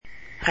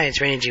Hi,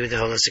 it's Rainy G with the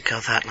Holistic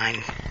Health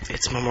Hotline.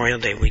 It's Memorial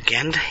Day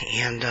weekend,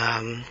 and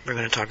we're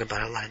going to talk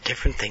about a lot of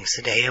different things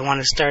today. I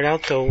want to start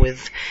out, though,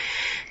 with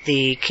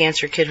the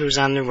cancer kid who's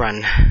on the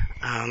run.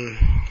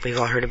 We've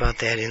all heard about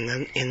that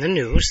in the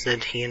news,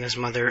 that he and his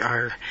mother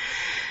are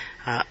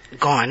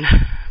gone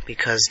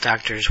because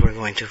doctors were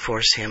going to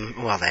force him.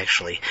 Well,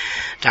 actually,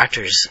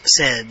 doctors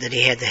said that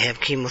he had to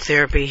have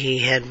chemotherapy. He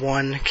had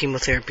one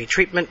chemotherapy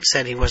treatment,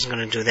 said he wasn't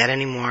going to do that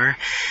anymore.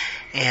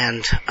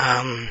 And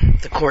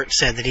the court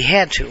said that he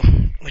had to,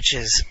 which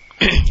is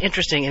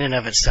interesting in and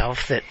of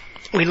itself, that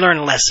we learn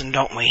a lesson,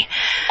 don't we?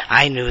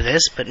 I knew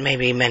this, but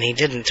maybe many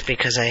didn't,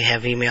 because I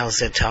have emails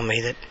that tell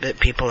me that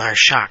people are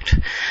shocked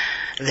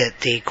that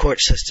the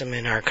court system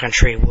in our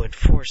country would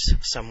force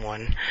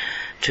someone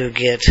to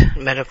get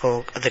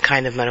the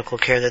kind of medical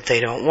care that they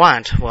don't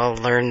want. Well,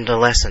 learn the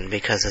lesson,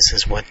 because this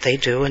is what they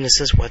do and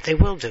this is what they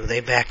will do. They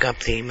back up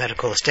the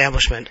medical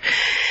establishment.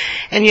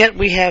 And yet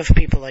we have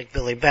people like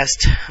Billy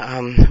Best,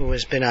 who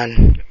has been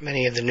on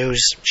many of the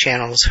news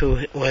channels,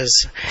 who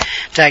was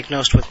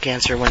diagnosed with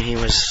cancer when he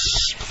was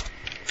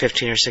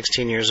 15 or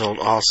 16 years old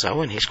also,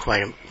 and he's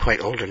quite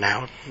older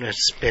now.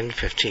 It's been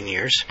 15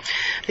 years.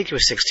 I think he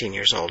was 16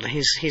 years old, and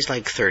he's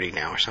like 30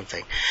 now or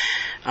something.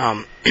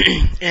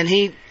 And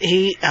he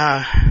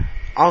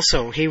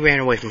ran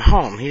away from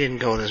home. He didn't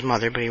go with his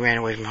mother, but he ran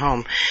away from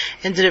home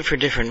and did it for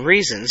different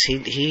reasons.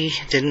 He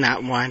did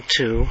not want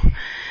to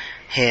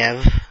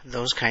have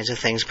those kinds of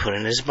things put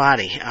in his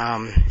body.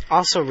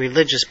 Also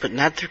religious, but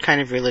not the kind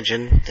of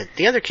religion that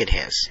the other kid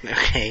has.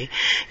 Okay,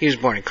 he was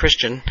born a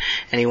Christian,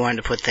 and he wanted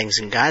to put things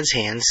in God's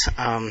hands.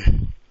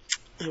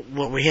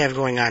 What we have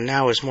going on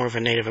now is more of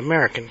a Native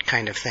American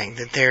kind of thing.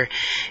 That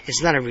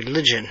it's not a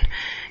religion,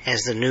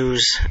 as the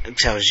news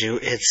tells you.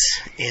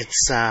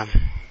 It's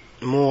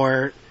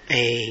more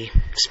a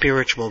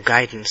spiritual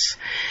guidance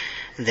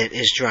that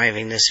is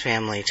driving this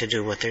family to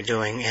do what they're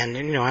doing. And,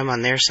 I'm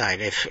on their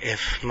side.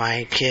 If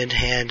my kid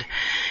had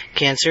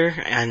cancer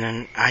and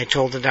then I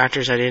told the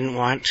doctors I didn't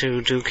want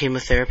to do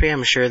chemotherapy,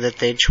 I'm sure that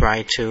they'd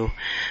try to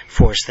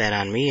force that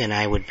on me, and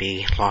I would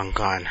be long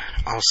gone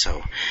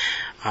also.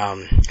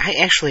 I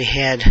actually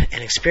had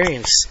an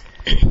experience,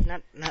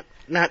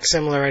 not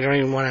similar. I don't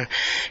even want to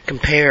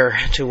compare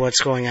to what's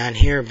going on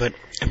here, but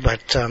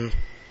I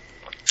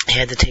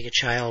had to take a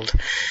child,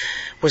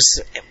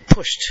 was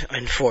pushed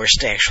and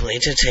forced actually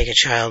to take a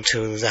child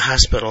to the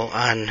hospital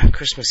on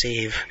Christmas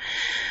Eve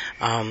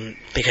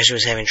because she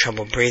was having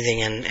trouble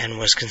breathing and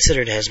was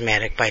considered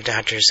asthmatic by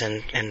doctors,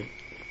 and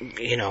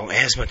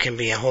asthma can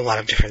be a whole lot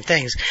of different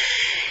things.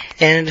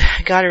 And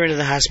got her into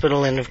the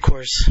hospital, and of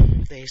course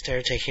they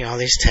started taking all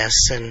these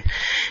tests and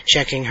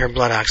checking her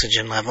blood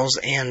oxygen levels,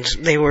 and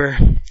they were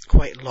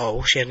quite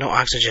low. She had no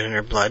oxygen in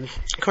her blood.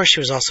 Of course, she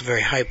was also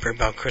very hyper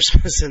about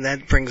Christmas, and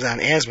that brings on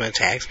asthma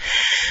attacks.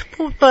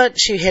 But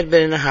she had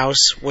been in a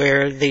house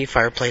where the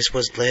fireplace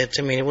was lit.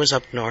 I mean, it was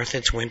up north.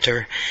 It's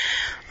winter.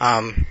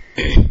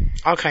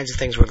 All kinds of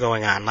things were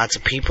going on. Lots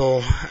of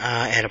people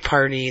at a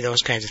party,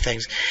 those kinds of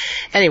things.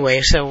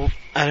 Anyway, so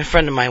a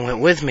friend of mine went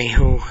with me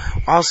who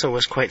also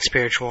was quite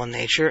spiritual in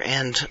nature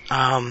and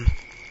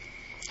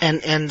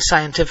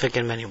scientific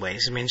in many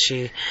ways. I mean,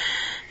 she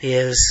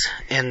is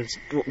and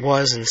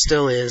was and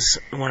still is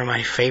one of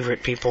my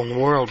favorite people in the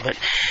world. But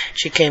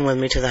she came with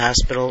me to the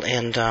hospital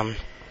and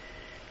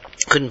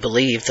couldn't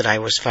believe that I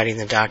was fighting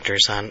the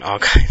doctors on all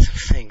kinds of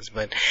things.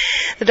 But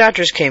the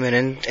doctors came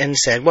in and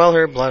said, well,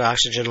 her blood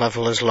oxygen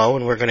level is low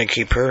and we're going to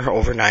keep her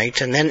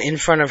overnight. And then in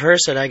front of her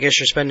said, I guess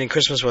you're spending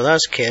Christmas with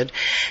us, kid.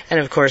 And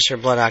of course her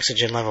blood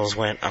oxygen levels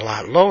went a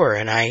lot lower,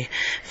 and I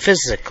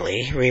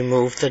physically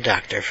removed the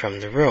doctor from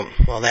the room.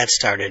 Well, that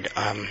started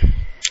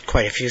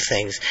quite a few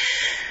things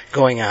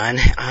going on,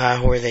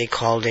 where they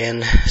called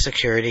in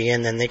security,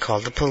 and then they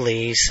called the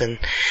police, and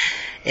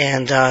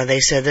they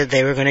said that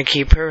they were going to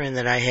keep her and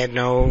that I had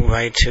no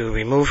right to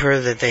remove her,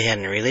 that they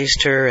hadn't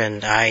released her.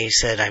 And I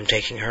said, I'm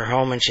taking her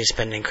home, and she's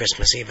spending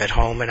Christmas Eve at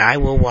home, and I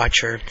will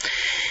watch her,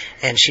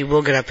 and she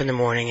will get up in the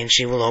morning and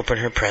she will open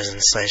her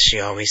presents as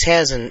she always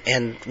has.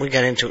 And we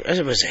got into it.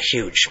 It was a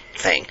huge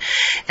thing.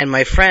 And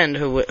my friend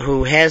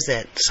who has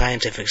that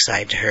scientific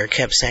side to her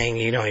kept saying,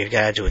 you've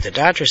got to do what the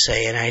doctors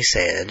say. And I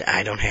said,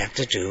 I don't have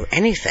to do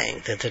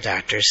anything that the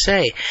doctors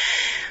say.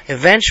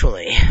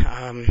 Eventually,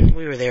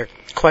 we were there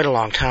quite a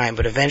long time,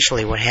 but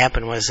eventually what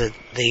happened was that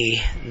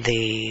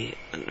the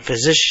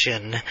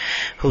physician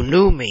who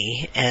knew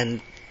me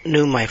and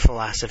knew my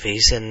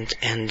philosophies and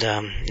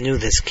knew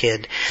this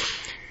kid,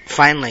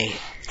 finally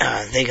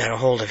they got a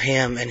hold of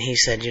him, and he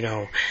said,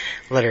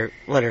 let her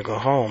go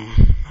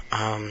home,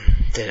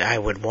 that I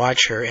would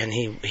watch her, and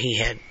he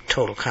had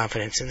total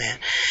confidence in that.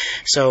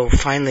 So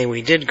finally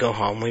we did go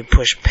home. We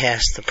pushed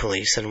past the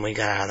police and we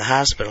got out of the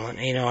hospital, and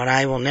and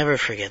I will never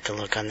forget the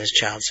look on this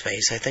child's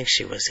face. I think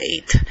she was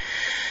 8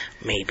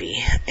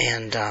 maybe,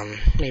 and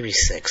maybe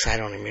 6, I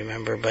don't even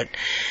remember,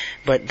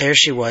 but there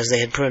she was. They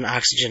had put an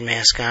oxygen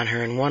mask on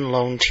her, and one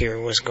lone tear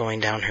was going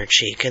down her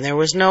cheek, and there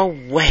was no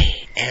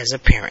way, as a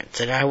parent,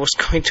 that I was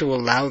going to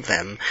allow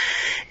them,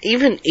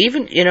 even,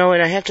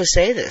 and I have to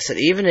say this, that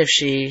even if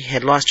she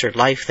had lost her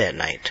life that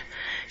night,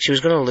 she was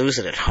going to lose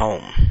it at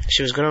home.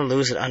 She was going to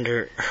lose it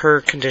under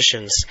her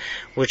conditions,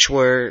 which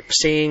were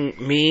seeing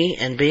me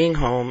and being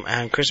home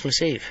on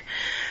Christmas Eve.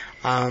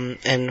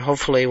 And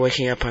hopefully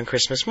waking up on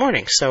Christmas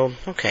morning. So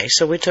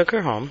we took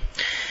her home,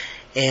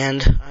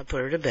 and I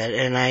put her to bed,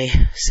 and I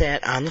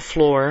sat on the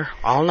floor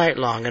all night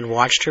long and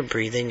watched her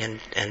breathing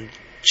and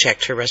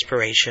checked her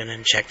respiration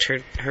and checked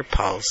her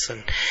pulse,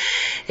 and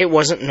it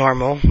wasn't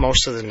normal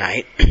most of the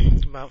night.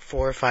 About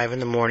 4 or 5 in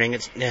the morning,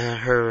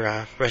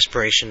 her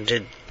respiration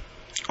did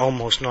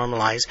almost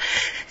normalize,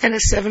 and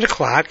at 7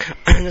 o'clock,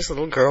 this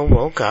little girl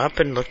woke up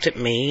and looked at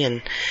me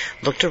and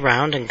looked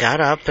around and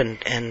got up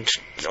and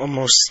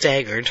almost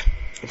staggered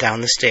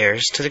down the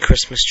stairs to the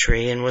Christmas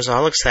tree and was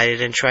all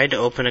excited and tried to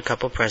open a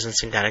couple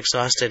presents and got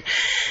exhausted,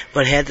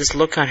 but had this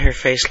look on her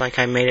face like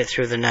I made it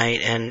through the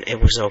night and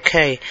it was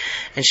okay,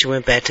 and she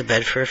went back to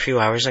bed for a few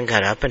hours and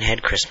got up and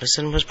had Christmas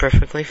and was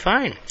perfectly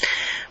fine.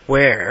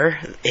 Where,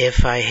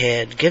 if I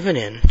had given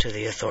in to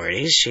the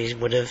authorities, she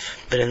would have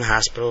been in the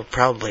hospital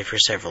probably for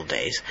several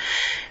days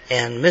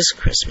and missed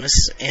Christmas,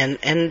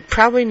 and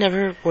probably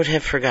never would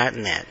have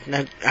forgotten that.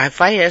 Now, if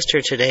I asked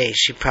her today,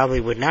 she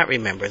probably would not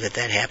remember that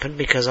happened,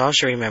 because all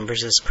she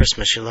remembers is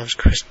Christmas. She loves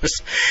Christmas,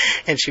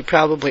 and she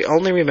probably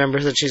only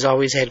remembers that she's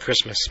always had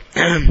Christmas.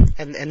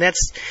 and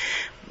that's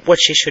what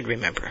she should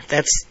remember.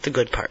 That's the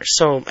good part.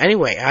 So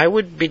anyway, I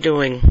would be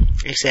doing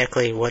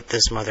exactly what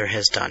this mother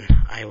has done.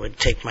 I would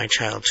take my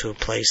child to a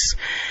place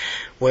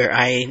where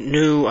I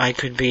knew I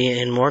could be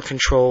in more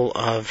control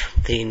of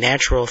the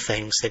natural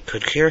things that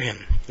could cure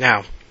him.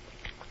 Now,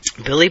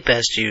 Billy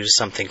Best used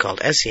something called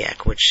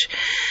Essiac, which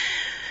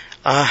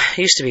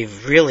used to be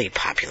really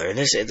popular.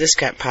 This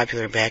got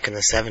popular back in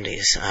the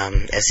 70s.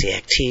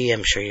 Essiac tea,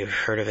 I'm sure you've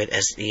heard of it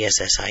as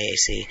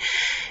ESSIAC.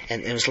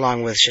 And it was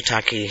along with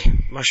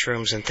shiitake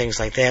mushrooms and things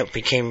like that. It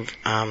became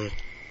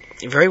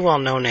very well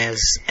known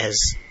as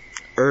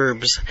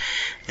herbs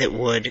that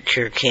would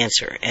cure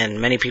cancer. And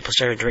many people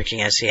started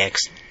drinking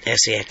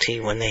Essiac tea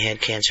when they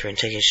had cancer and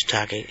taking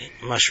shiitake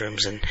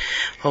mushrooms and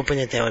hoping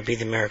that would be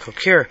the miracle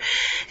cure.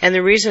 And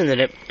the reason that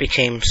it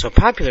became so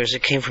popular is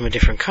it came from a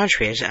different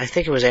country. I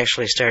think it was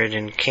actually started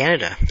in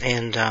Canada.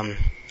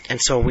 And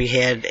so we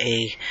had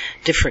a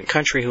different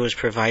country who was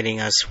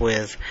providing us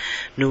with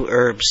new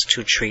herbs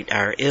to treat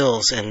our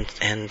ills and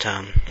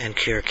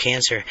cure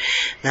cancer.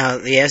 Now,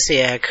 the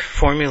Essiac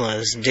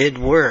formulas did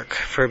work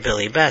for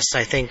Billy Best,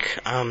 I think,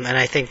 and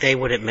I think they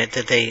would admit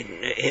that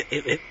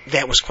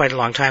that was quite a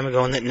long time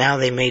ago, and that now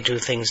they may do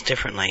things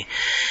differently.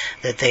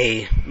 That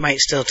they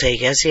might still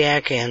take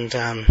Essiac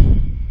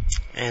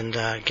and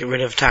get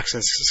rid of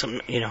toxins,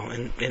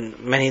 in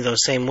many of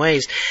those same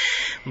ways,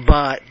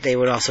 but they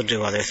would also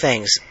do other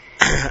things.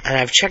 And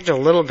I've checked a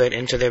little bit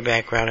into their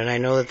background, and I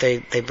know that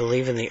they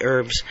believe in the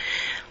herbs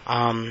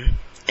and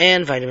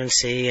vitamin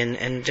C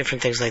and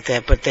different things like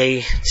that, but they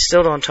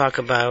still don't talk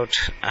about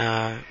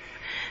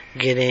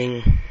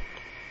getting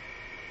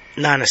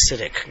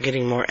non-acidic,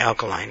 getting more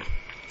alkaline,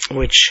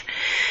 which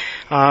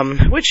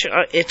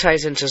it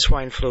ties into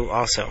swine flu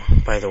also,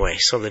 by the way,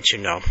 so that you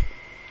know.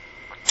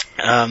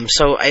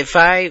 So if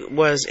I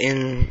was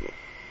in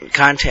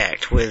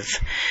contact with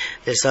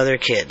this other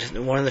kid,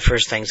 one of the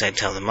first things I'd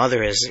tell the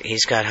mother is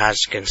he's got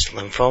Hodgkin's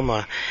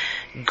lymphoma.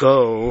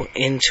 Go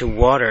into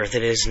water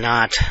that is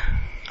not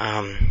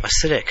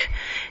acidic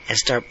and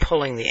start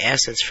pulling the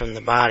acids from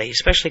the body,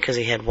 especially because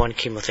he had one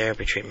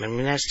chemotherapy treatment. I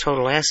mean, that's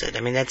total acid.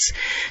 I mean, that's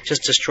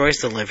just destroys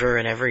the liver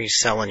and every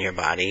cell in your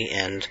body,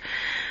 and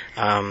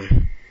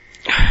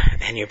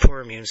your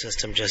poor immune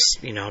system just,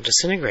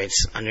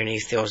 disintegrates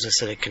underneath those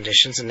acidic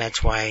conditions, and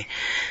that's why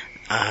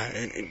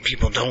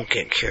people don't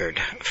get cured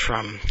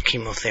from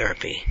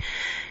chemotherapy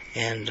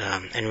and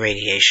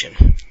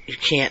radiation. You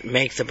can't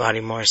make the body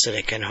more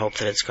acidic and hope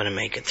that it's going to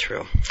make it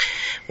through.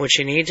 What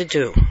you need to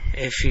do,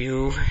 if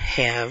you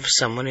have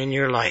someone in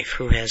your life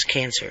who has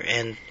cancer,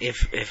 and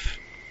if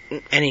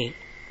any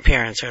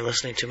parents are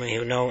listening to me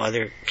who know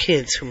other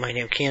kids who might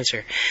have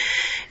cancer,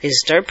 is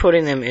start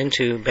putting them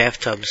into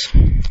bathtubs.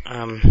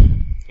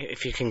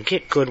 If you can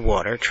get good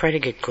water, try to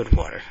get good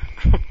water.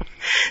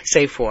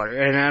 Safe water.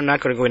 And I'm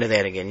not going to go into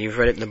that again. You've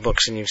read it in the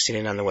books and you've seen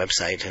it on the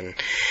website, and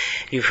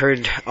you've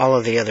heard all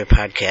of the other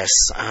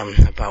podcasts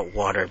about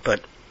water.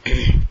 But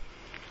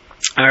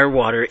our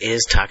water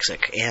is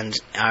toxic, and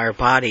our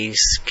body's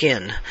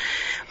skin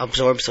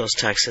absorbs those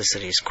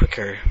toxins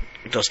quicker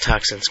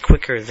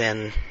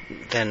than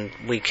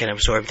we can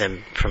absorb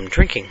them from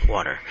drinking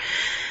water.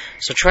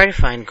 So try to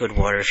find good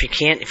water. If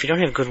you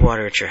don't have good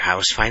water at your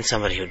house, find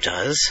somebody who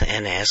does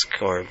and ask,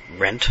 or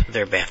rent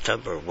their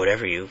bathtub or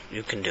whatever you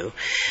can do.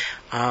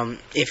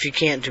 If you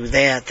can't do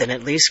that, then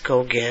at least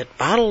go get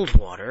bottled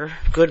water,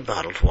 good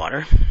bottled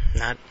water,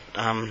 not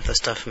the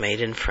stuff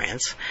made in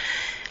France.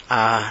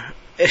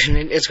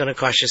 and it's going to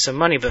cost you some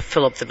money, but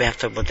fill up the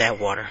bathtub with that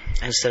water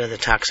instead of the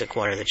toxic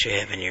water that you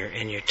have in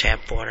your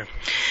tap water.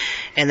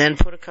 And then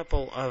put a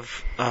couple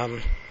of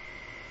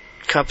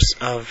cups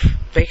of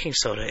baking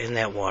soda in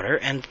that water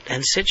and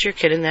sit your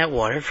kid in that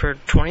water for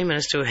 20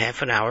 minutes to a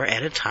half an hour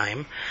at a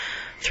time,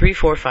 3,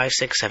 4, 5,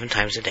 6, 7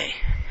 times a day.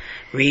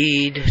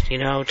 Read,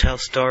 tell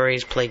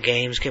stories, play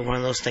games, get one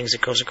of those things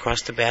that goes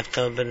across the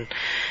bathtub and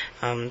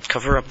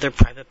cover up their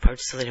private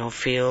parts so they don't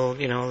feel,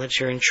 that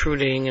you're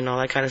intruding and all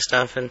that kind of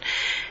stuff. And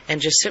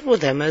just sit with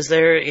them as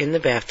they're in the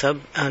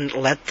bathtub and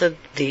let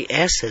the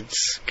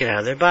acids get out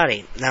of their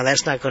body. Now,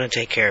 that's not going to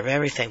take care of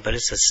everything, but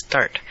it's a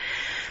start.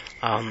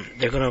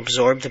 They're going to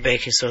absorb the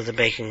baking soda. The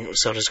baking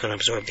soda is going to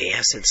absorb the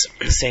acids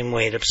the same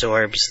way it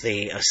absorbs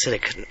the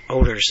acidic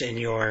odors in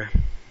your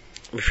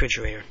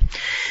refrigerator.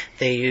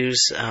 They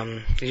used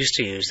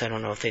to use, I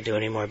don't know if they do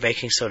anymore,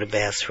 baking soda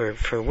baths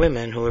for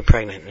women who are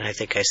pregnant. And I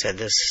think I said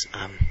this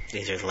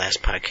either the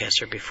last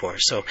podcast or before.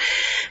 So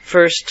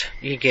first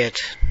you get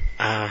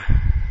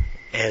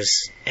as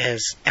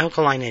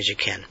alkaline as you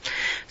can.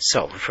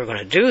 So if we're going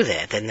to do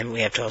that, then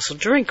we have to also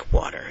drink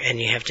water. And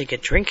you have to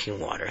get drinking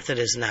water that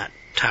is not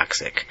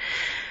toxic.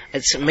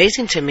 It's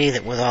amazing to me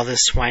that with all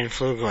this swine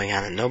flu going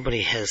on, that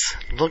nobody has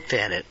looked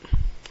at it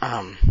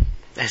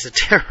as a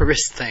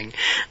terrorist thing.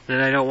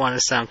 And I don't want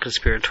to sound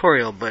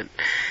conspiratorial, but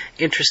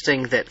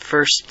interesting that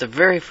the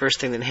very first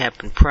thing that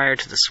happened prior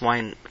to the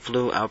swine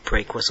flu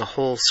outbreak was a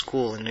whole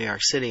school in New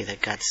York City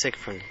that got sick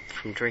from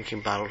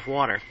drinking bottled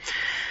water.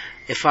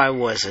 If I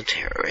was a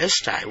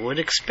terrorist, I would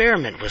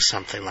experiment with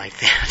something like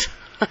that.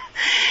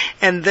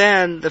 And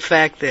then the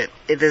fact that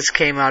this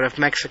came out of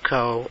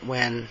Mexico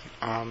when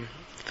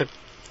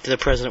the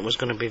president was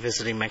going to be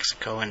visiting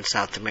Mexico and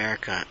South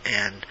America,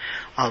 and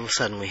all of a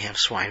sudden we have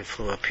swine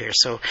flu up here.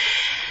 So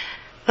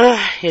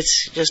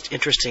it's just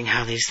interesting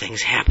how these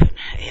things happen.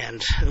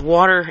 And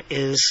water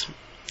is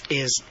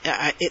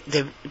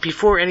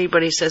before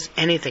anybody says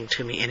anything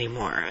to me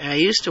anymore. I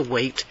used to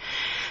wait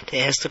to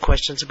ask the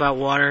questions about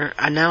water.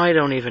 Now I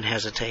don't even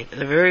hesitate.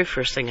 The very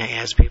first thing I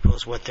ask people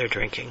is what they're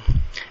drinking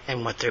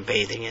and what they're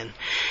bathing in.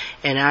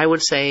 And I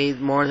would say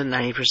more than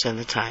 90% of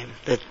the time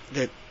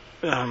that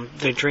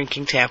they're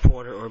drinking tap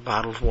water or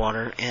bottled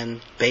water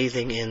and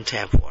bathing in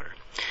tap water.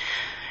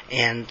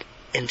 And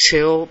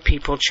until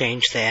people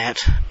change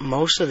that,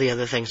 most of the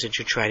other things that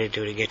you try to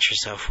do to get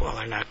yourself well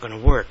are not going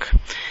to work.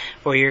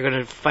 Or you're going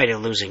to fight a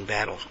losing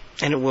battle.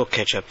 And it will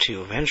catch up to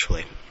you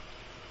eventually.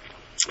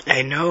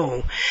 I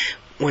know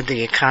with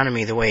the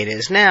economy the way it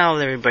is now,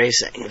 everybody's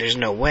saying there's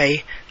no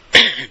way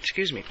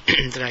excuse me,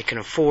 that I can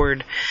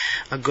afford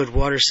a good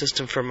water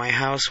system for my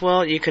house.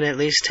 Well, you can at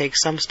least take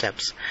some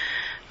steps.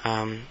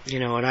 And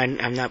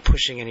I'm not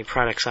pushing any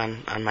products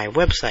on my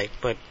website,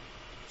 but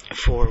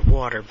for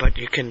water, but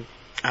you can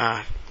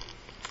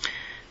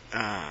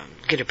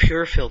get a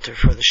pure filter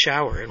for the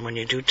shower, and when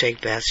you do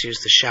take baths,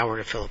 use the shower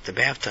to fill up the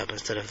bathtub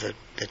instead of the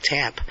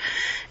tap,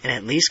 and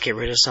at least get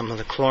rid of some of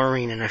the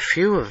chlorine and a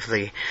few of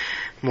the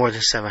more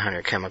than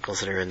 700 chemicals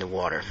that are in the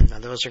water. Now,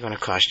 those are going to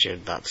cost you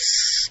about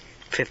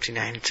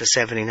 $59 to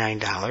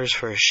 $79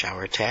 for a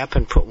shower tap,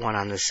 and put one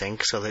on the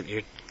sink so that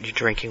you're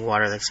drinking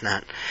water that's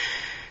not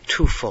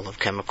too full of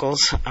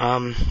chemicals.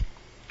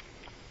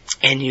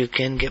 And you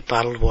can get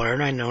bottled water,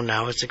 and I know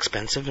now it's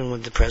expensive, and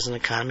with the present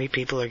economy,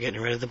 people are getting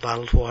rid of the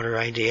bottled water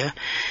idea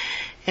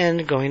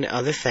and going to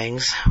other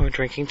things, or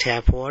drinking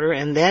tap water,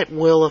 and that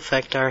will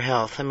affect our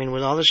health. I mean,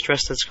 with all the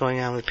stress that's going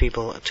on with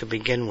people to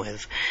begin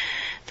with,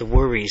 the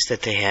worries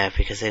that they have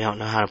because they don't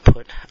know how to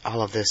put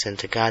all of this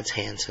into God's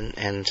hands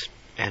and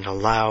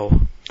allow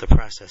the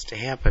process to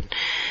happen,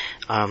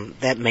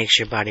 that makes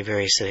your body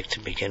very acidic to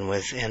begin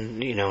with. And,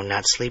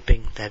 not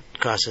sleeping, that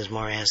causes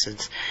more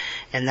acids.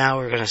 And now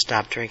we're going to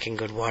stop drinking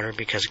good water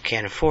because we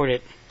can't afford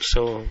it.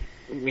 So,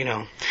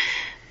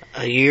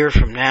 a year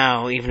from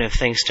now, even if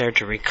things start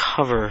to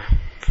recover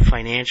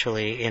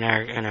financially in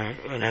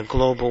a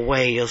global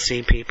way, you'll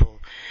see people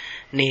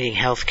needing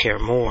health care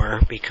more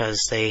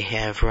because they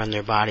have run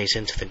their bodies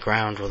into the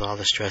ground with all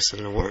the stress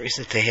and the worries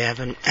that they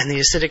have and the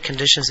acidic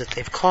conditions that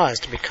they've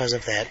caused because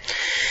of that.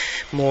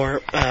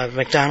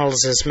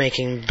 McDonald's is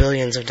making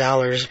billions of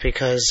dollars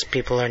because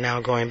people are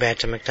now going back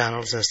to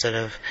McDonald's instead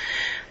of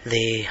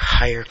the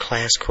higher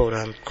class, quote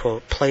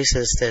unquote,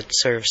 places that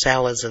serve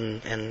salads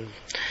and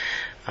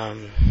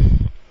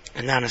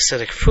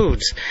non-acidic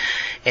foods.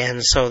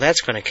 And so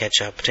that's going to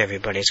catch up to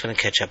everybody. It's going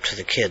to catch up to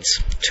the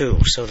kids too,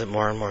 so that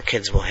more and more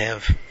kids will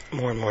have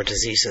more and more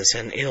diseases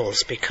and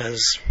ills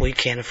because we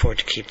can't afford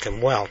to keep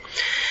them well.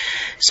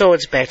 So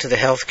it's back to the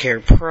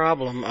healthcare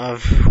problem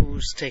of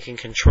who's taking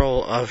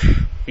control of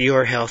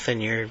your health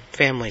and your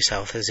family's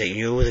health? Is it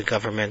you, the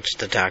government,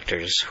 the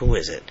doctors? Who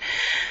is it?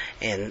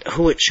 And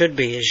who it should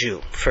be is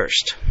you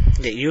first.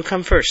 That you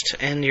come first,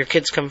 and your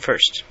kids come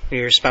first,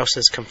 your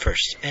spouses come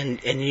first. And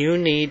you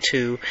need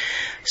to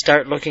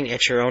start looking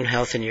at your own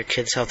health and your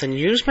kids' health, and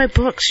use my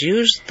books.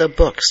 Use the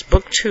books.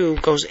 Book 2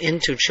 goes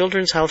into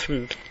children's health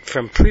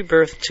from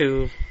pre-birth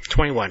to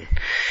 21.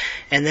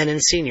 And then in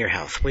senior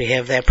health, we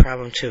have that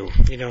problem too.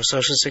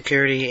 Social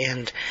Security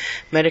and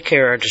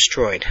Medicare are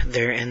destroyed.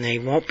 And they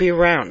won't be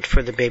around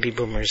for the baby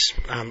boomers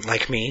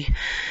like me,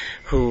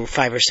 who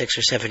 5 or 6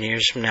 or 7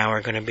 years from now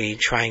are going to be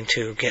trying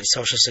to get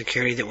Social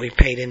Security that we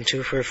paid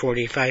into for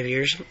 45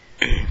 years.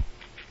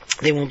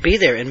 They won't be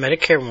there, and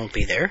Medicare won't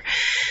be there.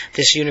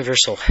 This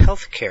universal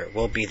health care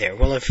will be there.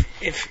 Well,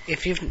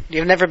 if you've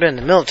never been in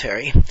the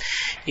military,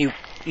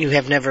 you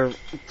have never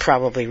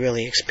probably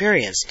really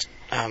experienced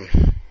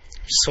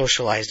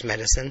socialized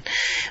medicine,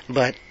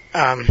 but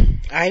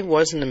I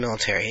was in the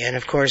military, and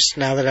of course,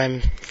 now that I'm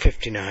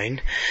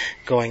 59,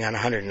 going on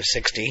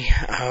 160,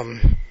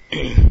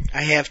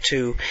 I have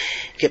to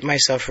get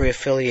myself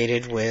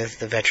reaffiliated with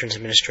the Veterans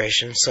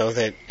Administration so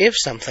that if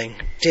something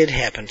did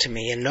happen to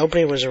me and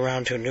nobody was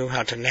around who knew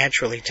how to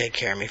naturally take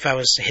care of me, if I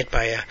was hit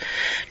by a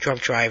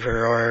drunk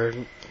driver or,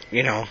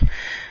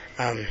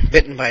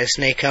 bitten by a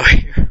snake out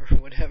here or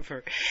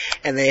whatever,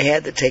 and they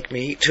had to take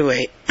me to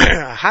a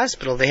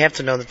hospital, they have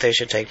to know that they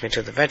should take me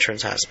to the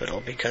Veterans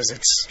Hospital because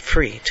it's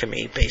free to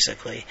me,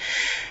 basically.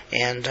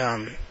 And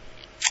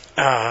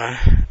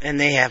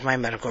they have my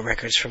medical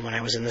records from when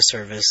I was in the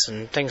service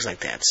and things like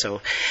that.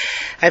 So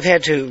I've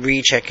had to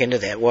recheck into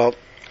that. Well,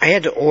 I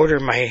had to order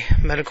my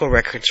medical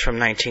records from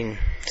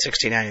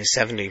 1969 and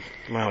 70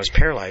 when I was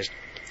paralyzed.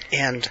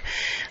 And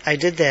I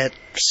did that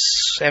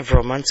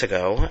several months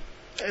ago.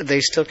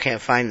 They still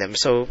can't find them.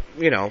 So,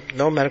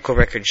 no medical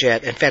records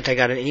yet. In fact, I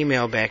got an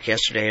email back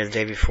yesterday or the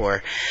day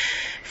before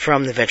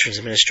from the Veterans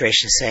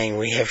Administration saying,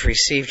 we have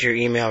received your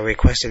email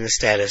requesting the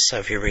status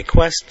of your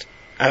request,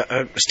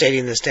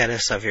 stating the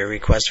status of your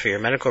request for your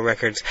medical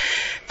records.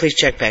 Please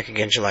check back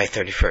again July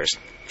 31st,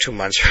 2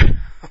 months from now.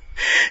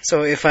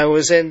 So if I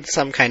was in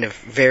some kind of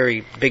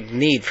very big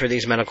need for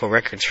these medical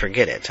records,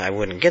 forget it. I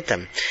wouldn't get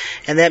them.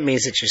 And that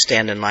means that you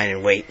stand in line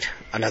and wait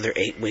another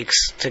 8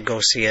 weeks to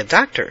go see a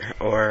doctor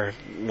or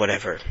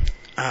whatever,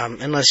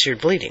 unless you're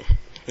bleeding.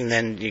 And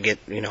then you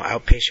get,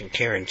 outpatient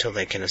care until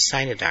they can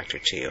assign a doctor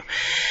to you.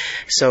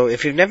 So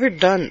if you've never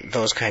done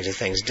those kinds of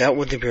things, dealt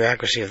with the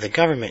bureaucracy of the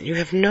government, you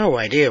have no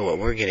idea what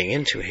we're getting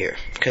into here.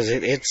 Because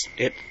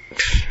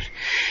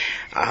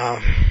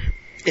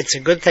it's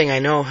a good thing I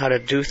know how to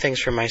do things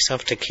for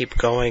myself to keep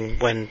going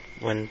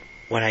when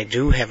I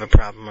do have a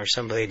problem or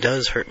somebody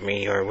does hurt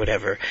me or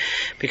whatever,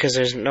 because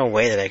there's no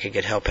way that I could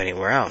get help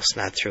anywhere else,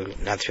 not through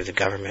the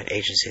government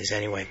agencies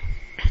anyway.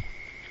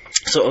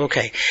 So,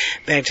 okay,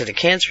 back to the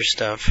cancer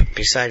stuff.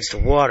 Besides the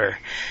water,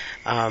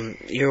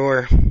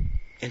 your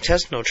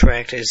intestinal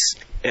tract is,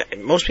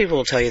 most people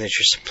will tell you that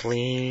your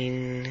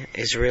spleen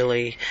is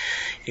really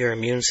your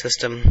immune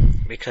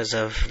system because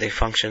of the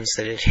functions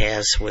that it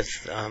has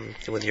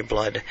with your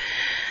blood.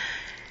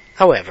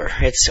 However,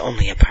 it's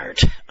only a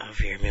part of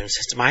your immune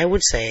system. I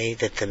would say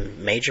that the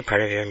major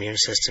part of your immune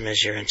system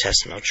is your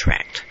intestinal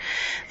tract.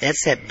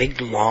 That's that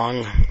big,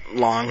 long,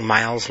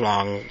 miles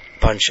long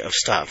bunch of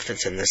stuff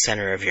that's in the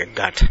center of your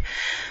gut.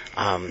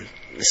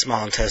 The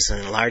small intestine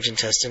and the large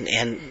intestine,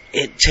 and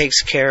it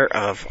takes care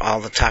of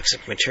all the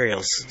toxic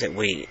materials that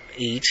we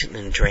eat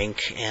and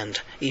drink and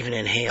even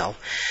inhale,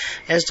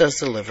 as does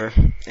the liver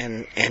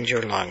and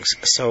your lungs.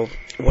 So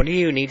what do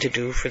you need to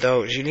do for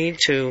those? You need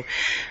to,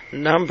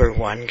 number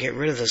one, get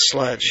rid of the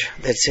sludge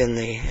that's in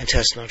the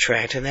intestinal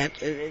tract, and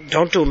that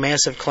don't do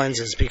massive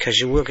cleanses because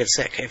you will get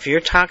sick. If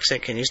you're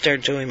toxic and you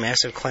start doing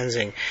massive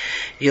cleansing,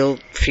 you'll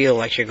feel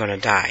like you're going to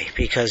die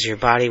because your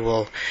body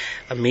will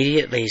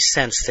immediately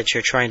sense that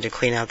you're trying to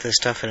clean out this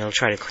stuff, and it'll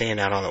try to clean it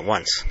out all at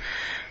once.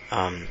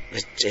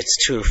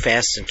 It's too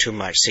fast and too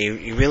much. So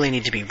you really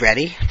need to be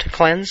ready to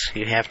cleanse.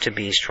 You have to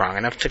be strong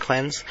enough to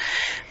cleanse.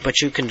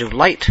 But you can do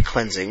light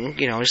cleansing.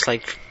 It's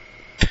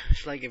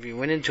like if you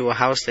went into a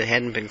house that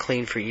hadn't been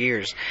cleaned for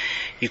years,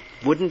 you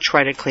wouldn't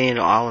try to clean it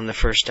all in the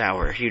first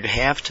hour. You'd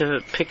have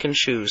to pick and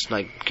choose,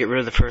 like get rid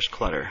of the first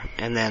clutter.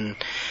 And then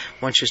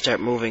once you start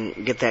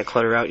get that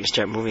clutter out, you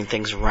start moving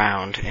things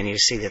around, and you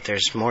see that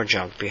there's more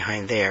junk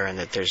behind there, and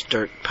that there's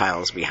dirt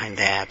piles behind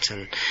that,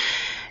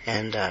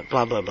 and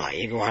blah, blah, blah.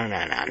 You go on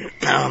and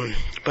on.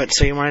 But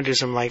so you want to do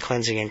some light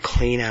cleansing and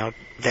clean out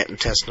that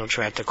intestinal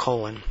tract, the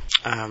colon,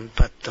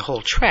 but the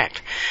whole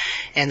tract,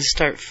 and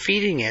start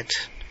feeding it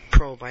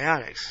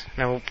probiotics.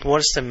 Now,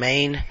 what's the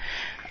main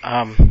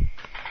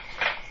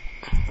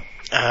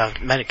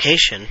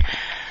medication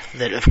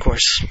that, of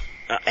course,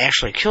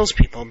 actually kills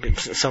people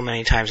so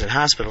many times in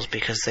hospitals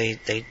because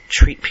they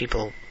treat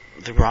people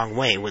the wrong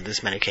way with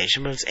this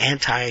medication? But it's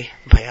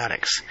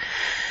antibiotics.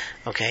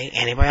 Okay,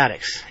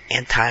 antibiotics.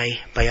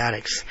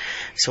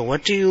 So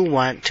what do you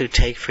want to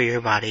take for your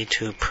body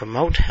to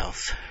promote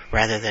health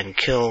rather than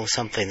kill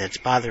something that's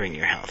bothering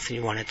your health?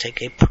 You want to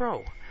take a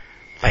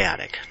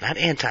probiotic, not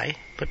anti,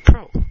 but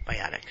probiotic.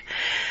 probiotic.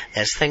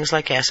 That's things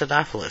like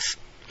acidophilus.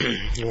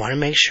 You want to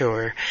make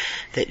sure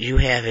that you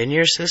have in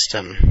your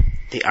system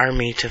the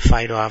army to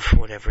fight off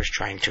whatever's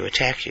trying to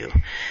attack you.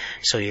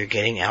 So you're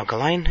getting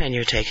alkaline and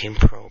you're taking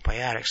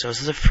probiotics.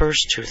 Those are the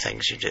first two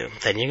things you do.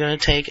 Then you're going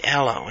to take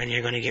aloe and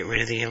you're going to get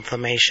rid of the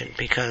inflammation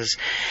because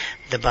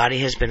the body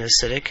has been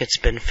acidic. It's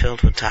been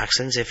filled with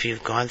toxins. If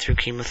you've gone through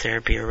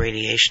chemotherapy or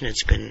radiation,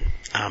 it's been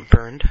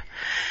burned.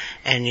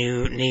 And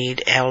you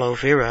need aloe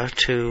vera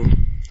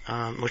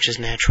which is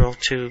natural,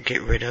 to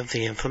get rid of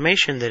the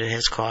inflammation that it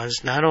has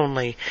caused, not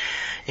only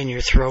in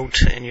your throat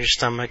and your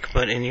stomach,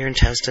 but in your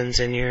intestines,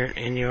 in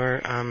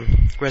your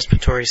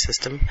respiratory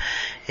system,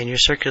 in your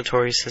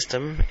circulatory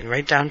system, and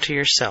right down to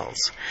your cells.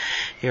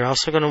 You're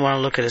also going to want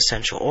to look at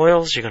essential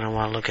oils. You're going to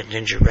want to look at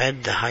ginger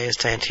red, the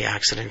highest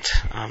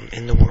antioxidant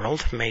in the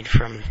world, made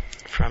from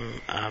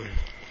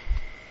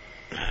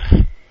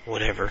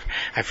whatever,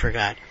 I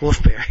forgot,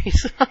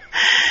 wolfberries.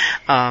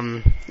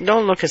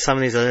 Don't look at some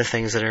of these other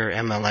things that are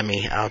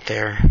MLM-y out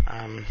there,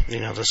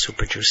 the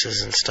super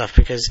juices and stuff,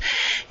 because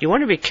you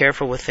want to be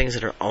careful with things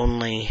that are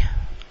only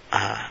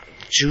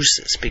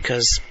juices,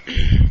 because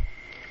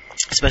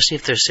especially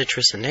if they're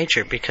citrus in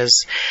nature,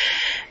 because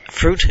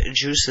fruit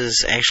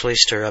juices actually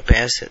stir up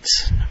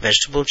acids.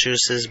 Vegetable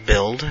juices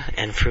build,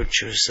 and fruit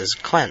juices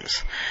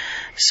cleanse.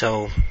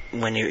 So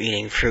when you're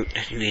eating fruit,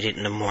 you eat it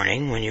in the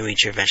morning. When you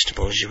eat your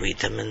vegetables, you eat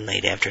them in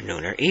late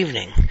afternoon or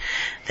evening.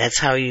 That's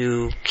how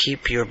you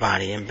keep your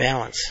body in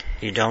balance.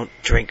 You don't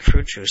drink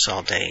fruit juice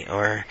all day,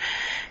 or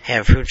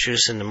have fruit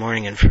juice in the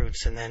morning and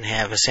fruits, and then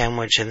have a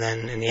sandwich, and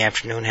then in the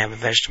afternoon have a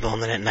vegetable,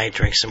 and then at night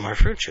drink some more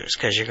fruit juice,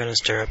 because you're going to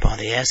stir up all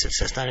the acids.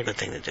 That's not a good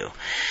thing to do.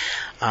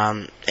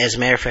 As a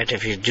matter of fact,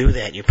 if you do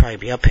that, you'll probably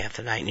be up half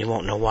the night, and you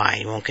won't know why.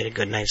 You won't get a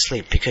good night's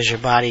sleep, because your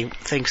body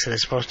thinks that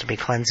it's supposed to be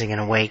cleansing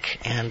and awake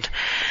and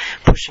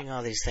pushing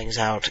all these things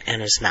out,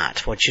 and it's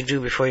not. What you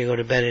do before you go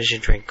to bed is you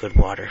drink good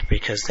water,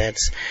 because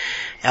that's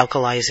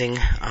alkalizing,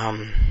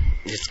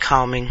 it's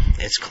calming,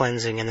 it's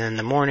cleansing, and then in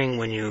the morning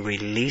when you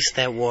release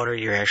that water,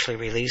 you're actually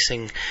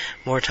releasing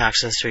more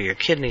toxins through your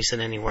kidneys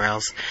than anywhere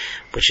else,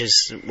 which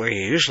is where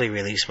you usually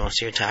release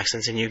most of your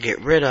toxins, and you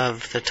get rid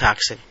of the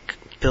toxic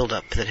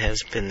buildup that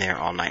has been there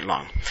all night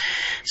long.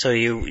 So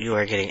you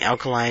are getting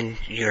alkaline,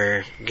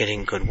 you're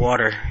getting good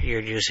water,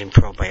 you're using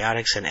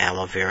probiotics and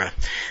aloe vera.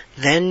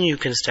 Then you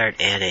can start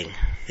adding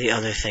the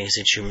other things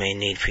that you may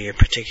need for your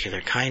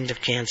particular kind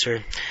of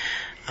cancer,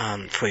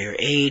 for your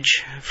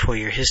age, for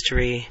your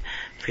history,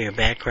 for your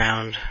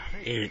background.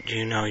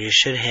 You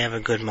should have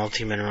a good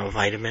multi-mineral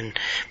vitamin,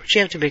 but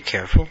you have to be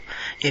careful.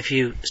 If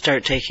you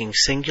start taking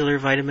singular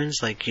vitamins,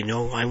 like,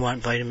 I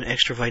want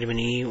extra vitamin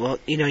E, well,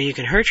 you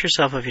can hurt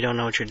yourself if you don't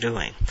know what you're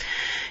doing.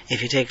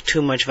 If you take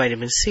too much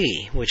vitamin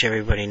C, which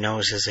everybody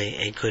knows is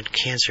a good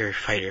cancer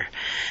fighter,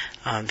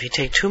 if you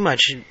take too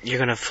much, you're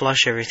going to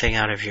flush everything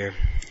out of your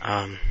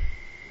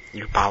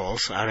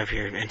bowels, out of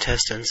your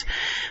intestines,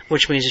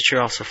 which means that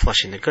you're also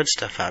flushing the good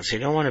stuff out. So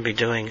you don't want to be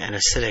doing an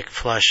acidic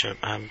flush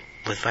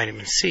with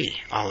vitamin C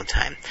all the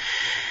time.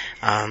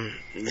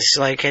 It's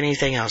like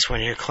anything else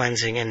when you're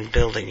cleansing and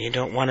building. You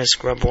don't want to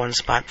scrub one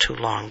spot too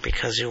long,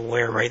 because you'll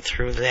wear right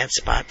through that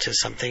spot to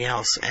something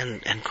else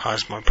and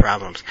cause more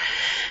problems.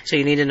 So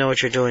you need to know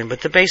what you're doing.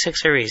 But the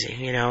basics are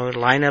easy.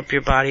 Line up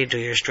your body, do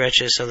your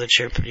stretches so that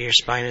your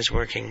spine is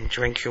working,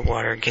 drink your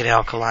water, get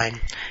alkaline,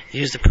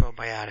 use the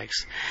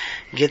probiotics,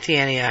 get the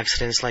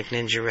antioxidants like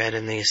Ninja Red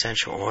and the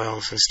essential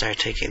oils, and start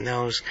taking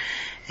those,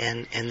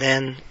 and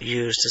then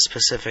use the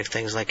specific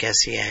things like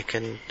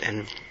SEAC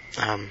and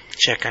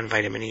check on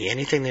vitamin E.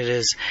 Anything that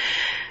is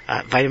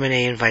vitamin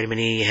A and vitamin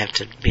E, you have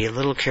to be a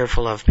little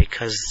careful of,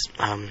 because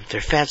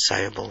they're fat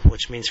soluble,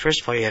 which means,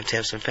 first of all, you have to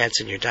have some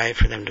fats in your diet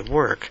for them to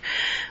work,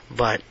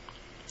 but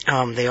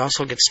they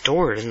also get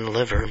stored in the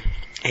liver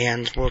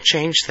and will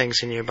change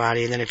things in your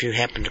body. And then if you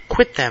happen to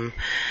quit them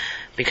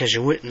because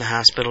you went in the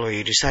hospital, or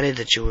you decided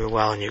that you were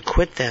well and you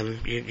quit them,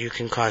 you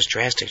can cause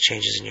drastic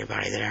changes in your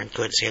body that aren't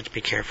good, so you have to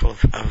be careful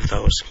of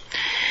those.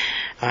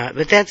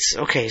 But that's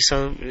okay.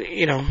 So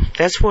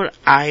that's what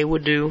I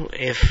would do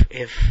if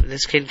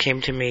this kid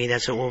came to me.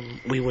 That's what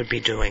we would be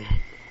doing.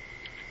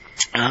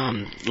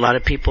 A lot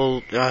of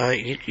people,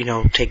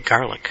 take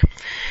garlic.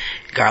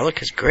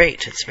 Garlic is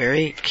great. It's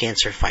very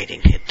cancer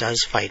fighting. It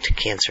does fight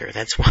cancer.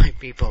 That's why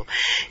people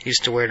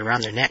used to wear it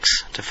around their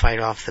necks, to fight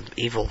off the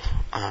evil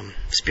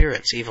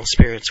spirits. Evil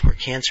spirits were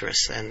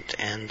cancerous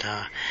and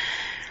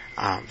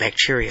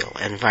bacterial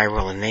and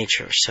viral in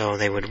nature, so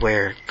they would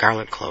wear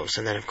garlic cloves,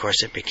 and then of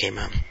course it became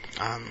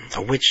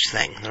a witch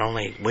thing, that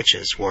only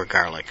witches wore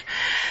garlic,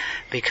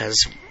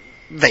 because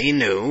they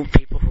knew,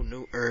 people who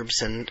knew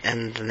herbs and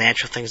the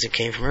natural things that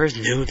came from earth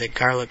knew that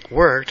garlic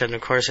worked, and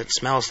of course it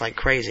smells like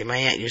crazy. My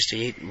aunt used to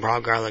eat raw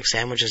garlic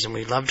sandwiches, and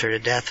we loved her to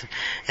death.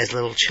 As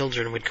little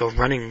children, we'd go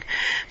running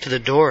to the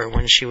door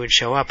when she would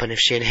show up, and if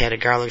she had had a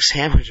garlic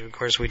sandwich, of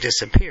course we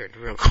disappeared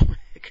real quick.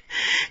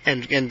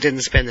 And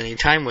didn't spend any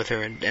time with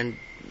her, and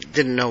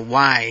didn't know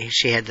why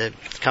she had to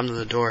come to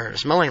the door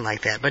smelling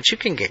like that. But you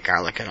can get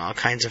garlic in all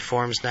kinds of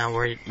forms now,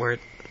 where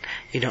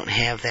you don't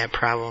have that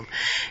problem.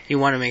 You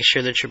want to make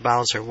sure that your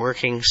bowels are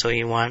working, so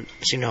you want,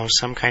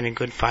 some kind of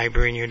good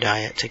fiber in your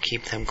diet to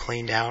keep them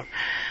cleaned out.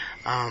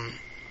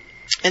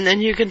 And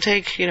then you can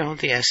take, the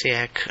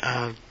ESSIAC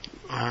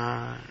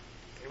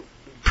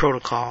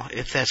protocol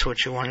if that's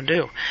what you want to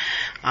do,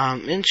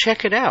 and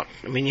check it out.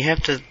 I mean, you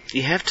have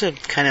to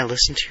kind of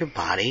listen to your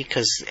body,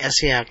 because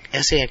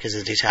ESSIAC is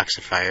a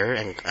detoxifier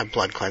and a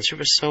blood cleanser,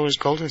 but so is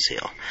Golden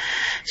Seal.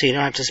 So you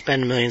don't have to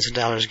spend millions of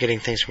dollars getting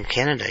things from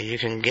Canada. You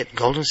can get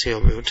Golden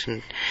Seal root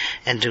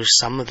and do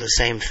some of the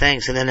same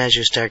things. And then as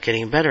you start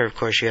getting better, of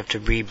course, you have to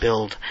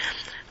rebuild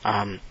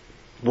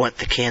what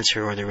the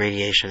cancer or the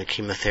radiation or the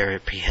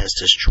chemotherapy has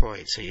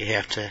destroyed. So you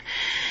have to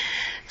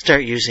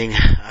start using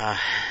a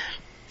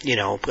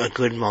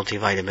good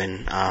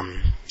multivitamin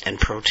and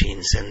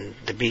proteins and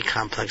the B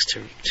complex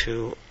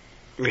to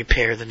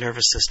repair the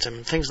nervous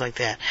system, things like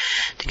that,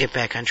 to get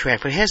back on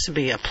track. But it has to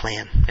be a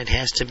plan. It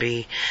has to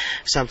be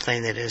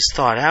something that is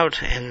thought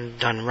out and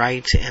done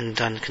right and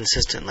done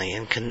consistently.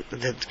 And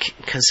the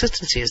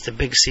consistency is the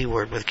big C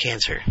word with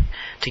cancer.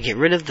 To get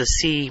rid of the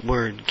C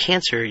word,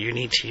 cancer, you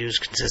need to use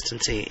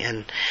consistency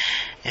and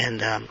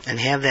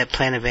have that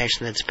plan of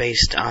action that's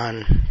based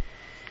on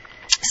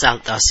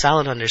a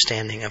solid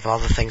understanding of all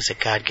the things that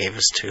God gave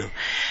us to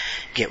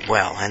get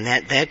well. And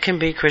that can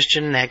be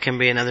Christian, that can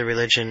be another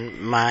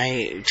religion.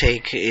 My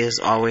take is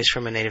always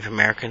from a Native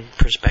American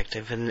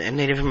perspective, and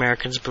Native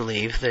Americans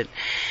believe that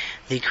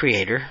the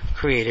Creator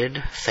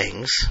created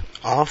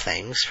all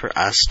things for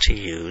us to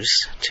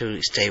use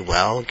to stay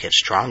well, get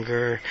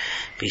stronger,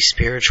 be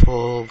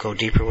spiritual, go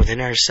deeper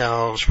within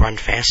ourselves, run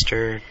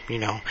faster,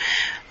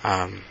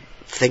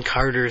 think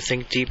harder,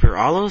 think deeper,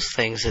 all those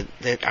things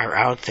that are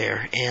out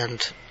there.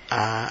 And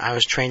I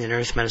was trained in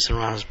earth medicine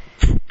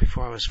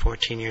before I was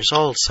 14 years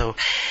old, so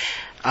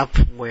up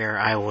where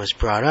I was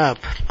brought up,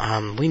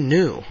 we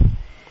knew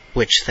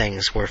which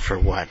things were for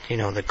what.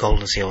 The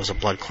Golden Seal was a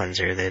blood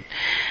cleanser, that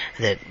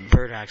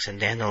burdocks and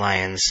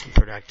dandelions,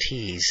 burdock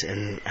teas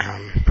and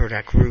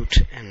burdock root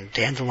and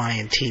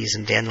dandelion teas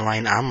and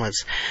dandelion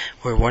omelets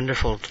were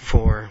wonderful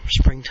for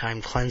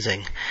springtime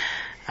cleansing.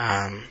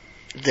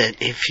 That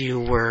if you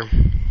were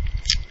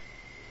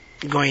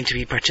going to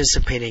be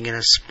participating in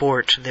a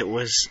sport that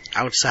was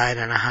outside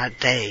on a hot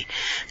day,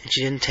 that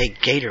you didn't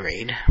take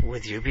Gatorade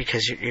with you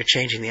because you're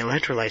changing the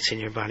electrolytes in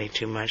your body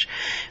too much.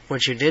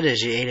 What you did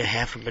is you ate a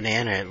half a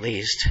banana at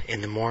least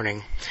in the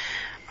morning,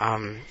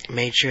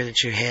 made sure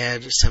that you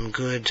had some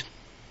good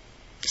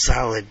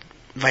solid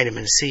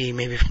vitamin C,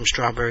 maybe from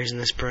strawberries in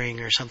the spring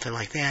or something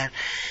like that,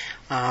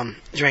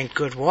 drank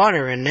good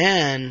water, and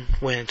then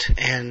went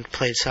and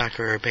played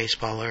soccer or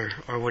baseball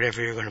or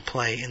whatever you're going to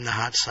play in the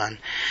hot sun,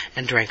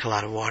 and drank a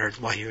lot of water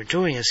while you were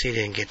doing it so you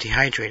didn't get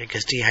dehydrated,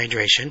 because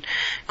dehydration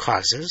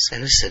causes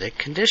an acidic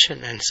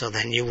condition, and so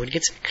then you would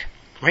get sick,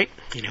 right?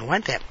 You don't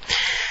want that.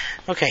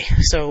 Okay,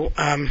 so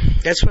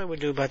that's what I would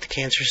do about the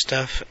cancer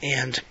stuff.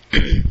 And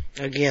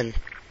again,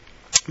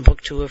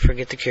 Book 2 of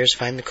Forget the Cures,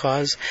 Find the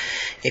Cause.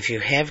 If you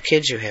have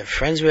kids, you have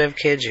friends who have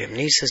kids, you have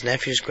nieces,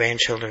 nephews,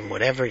 grandchildren,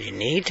 whatever, you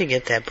need to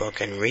get that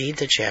book and read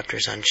the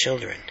chapters on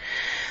children.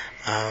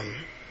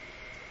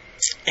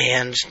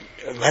 And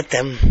let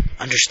them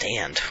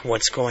understand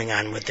what's going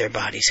on with their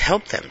bodies.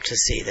 Help them to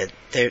see that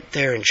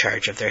they're in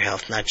charge of their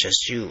health, not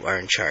just you are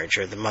in charge,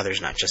 or the mother's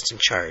not just in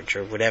charge,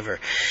 or whatever.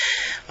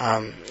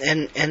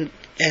 And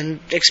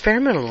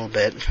experiment a little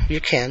bit. You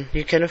can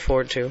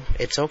afford to.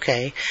 It's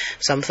okay.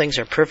 Some things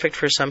are perfect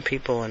for some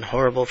people and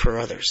horrible for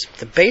others.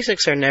 The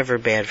basics are never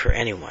bad for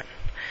anyone.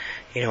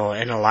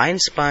 An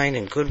aligned spine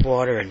and good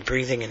water and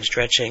breathing and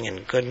stretching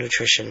and good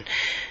nutrition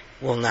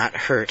will not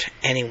hurt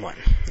anyone.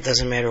 It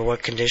doesn't matter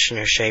what condition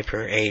or shape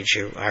or age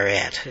you are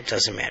at. It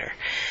doesn't matter.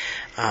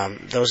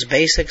 Those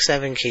basic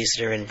 7 keys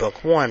that are in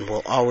Book 1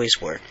 will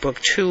always work.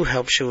 Book 2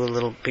 helps you a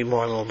little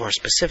more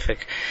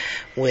specific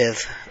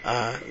with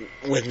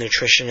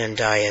nutrition and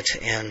diet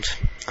and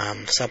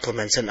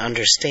supplements, and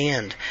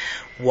understand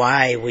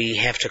why we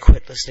have to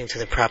quit listening to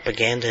the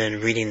propaganda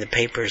and reading the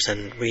papers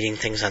and reading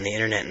things on the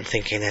internet and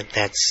thinking that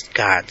that's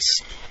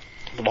God's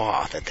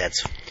law, that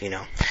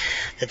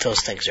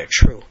those things are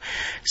true.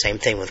 Same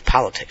thing with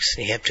politics.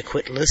 You have to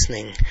quit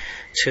listening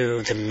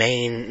to the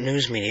main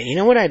news media. You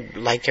know what I'd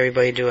like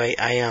everybody to do?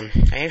 I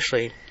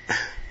actually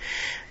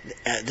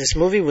this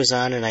movie was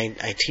on, and I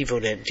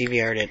TiVo'd it,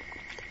 DVR'd it,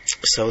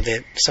 so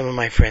that some of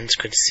my friends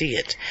could see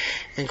it,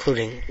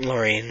 including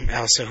Lori and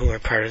Elsa, who are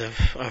part of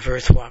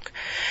Earthwalk,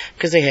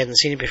 because they hadn't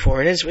seen it before.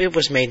 And it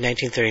was made in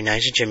 1939.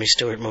 It's a Jimmy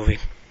Stewart movie.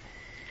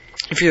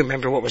 If you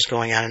remember what was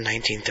going on in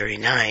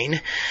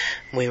 1939,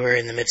 we were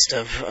in the midst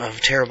of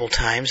terrible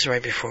times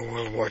right before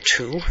World War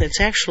II. It's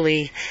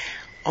actually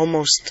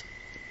almost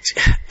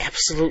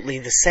absolutely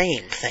the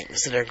same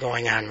things that are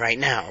going on right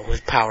now,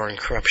 with power and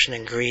corruption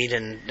and greed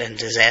and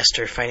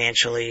disaster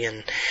financially,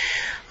 and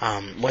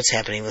what's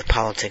happening with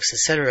politics,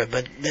 etc.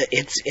 But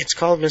it's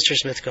called Mr.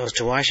 Smith Goes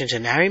to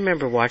Washington. I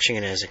remember watching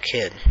it as a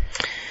kid.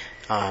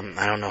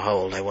 I don't know how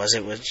old I was.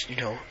 It was,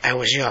 I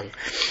was young.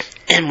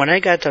 And when I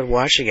got done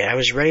watching it, I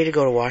was ready to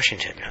go to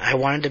Washington. I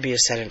wanted to be a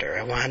senator.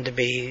 I wanted to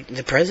be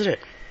the president,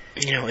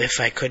 if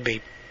I could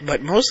be.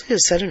 But mostly a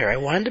senator. I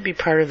wanted to be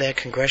part of that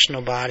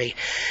congressional body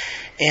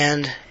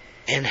and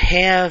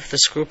have the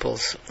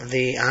scruples,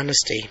 the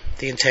honesty,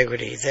 the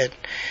integrity that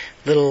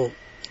little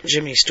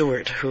Jimmy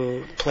Stewart,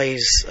 who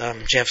plays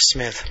Jeff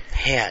Smith,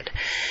 had.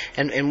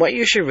 And what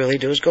you should really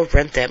do is go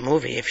rent that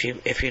movie if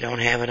you don't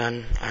have it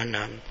on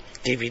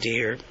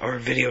DVD or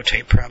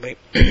videotape, probably.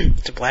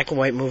 It's a black and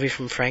white movie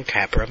from Frank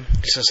Capra.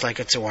 It's just like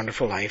It's a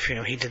Wonderful Life.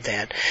 He did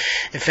that.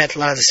 In fact, a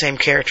lot of the same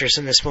characters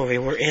in this movie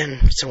were in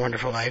It's a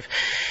Wonderful Life.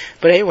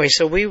 But anyway,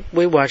 so we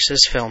watched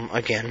this film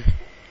again.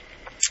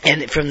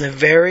 And from the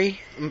very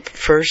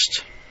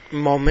first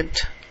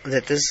moment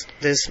that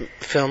this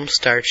film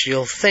starts,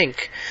 you'll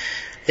think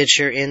that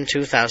you're in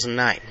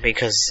 2009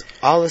 because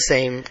all the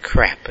same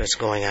crap is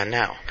going on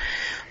now.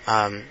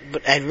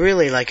 But I'd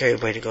really like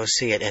everybody to go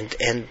see it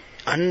and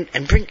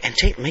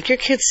make your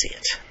kids see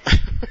it.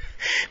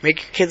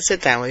 Make your kids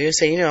sit down with you and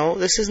say,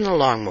 this isn't a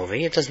long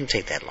movie. It doesn't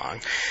take that long.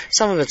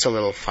 Some of it's a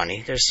little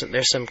funny.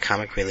 There's some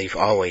comic relief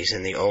always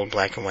in the old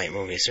black and white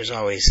movies. There's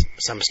always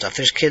some stuff.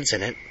 There's kids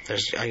in it.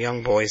 There's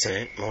young boys in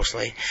it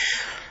mostly,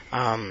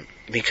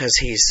 because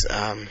he's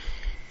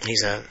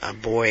a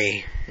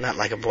boy, not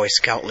like a Boy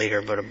Scout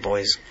leader, but a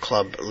boys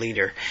club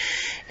leader.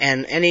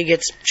 And he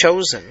gets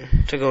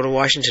chosen to go to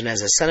Washington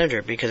as a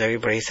senator because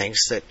everybody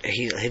thinks that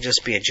he'll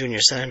just be a junior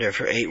senator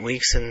for 8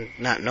 weeks and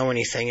not know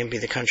anything and be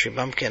the country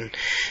bumpkin.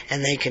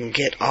 And they can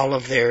get all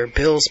of their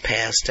bills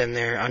passed and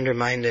their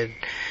undermined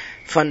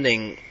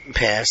funding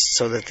passed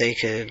so that they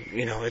could,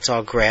 it's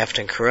all graft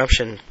and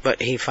corruption.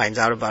 But he finds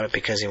out about it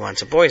because he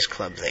wants a boys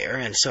club there.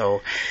 And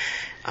so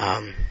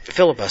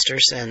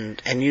filibusters, and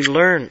you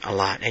learn a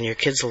lot, and your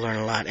kids will learn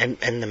a lot.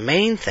 And the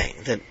main thing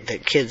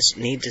that kids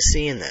need to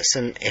see in this,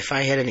 and if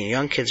I had any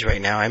young kids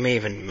right now, I may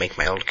even make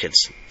my old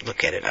kids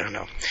look at it, I don't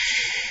know.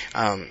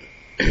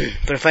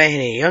 But if I had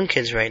any young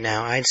kids right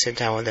now, I'd sit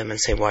down with them and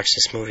say, watch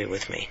this movie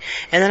with me.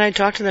 And then I'd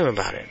talk to them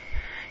about it.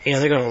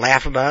 They're going to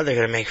laugh about it, they're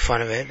going to make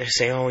fun of it, they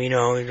say,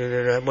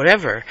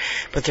 whatever.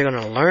 But they're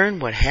going to learn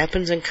what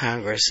happens in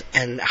Congress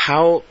and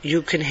how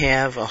you can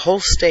have a whole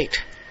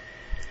state.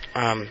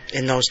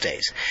 In those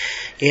days,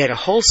 you had a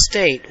whole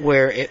state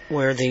where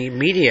the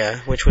media,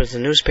 which was the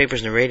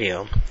newspapers and the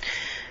radio,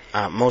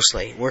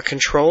 mostly, were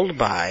controlled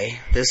by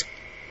this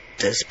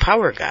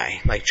power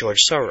guy like George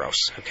Soros.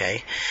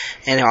 Okay,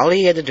 and all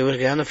he had to do was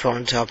get on the phone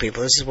and tell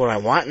people, "This is what I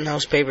want in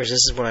those papers.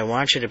 This is what I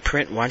want you to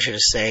print, want you to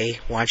say,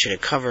 want you to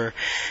cover.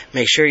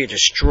 Make sure you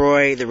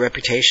destroy the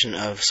reputation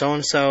of so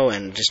and so,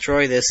 and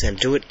destroy this, and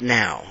do it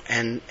now."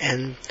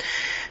 And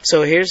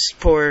so here's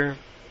poor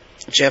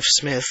Jeff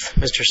Smith,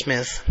 Mr.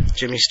 Smith,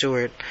 Jimmy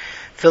Stewart,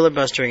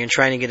 filibustering and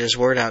trying to get his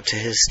word out to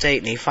his state,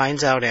 and he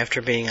finds out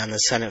after being on the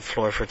Senate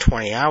floor for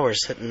 20 hours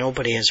that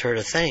nobody has heard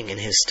a thing in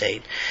his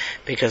state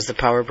because the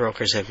power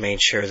brokers have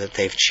made sure that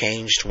they've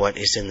changed what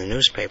is in the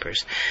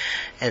newspapers.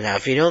 And now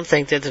if you don't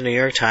think that the New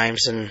York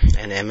Times and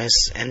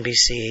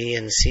MSNBC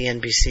and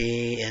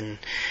CNBC and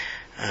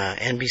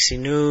NBC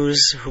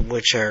News,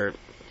 which are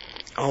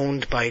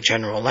owned by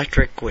General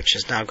Electric, which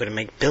is now going to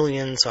make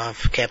billions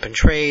off cap and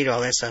trade,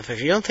 all that stuff. If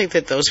you don't think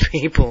that those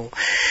people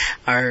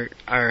are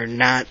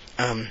not,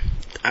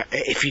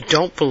 if you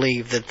don't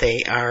believe that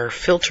they are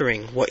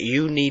filtering what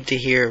you need to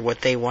hear,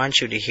 what they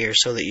want you to hear,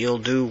 so that you'll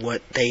do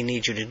what they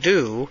need you to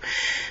do,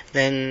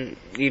 then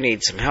you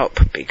need some help,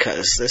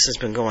 because this has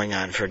been going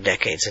on for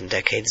decades and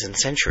decades and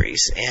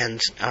centuries, and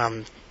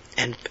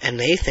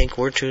they think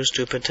we're too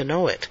stupid to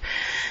know it.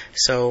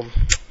 So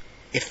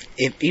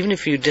even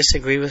if you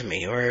disagree with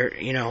me, or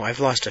I've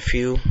lost a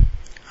few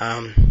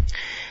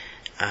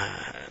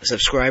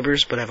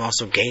subscribers, but I've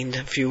also gained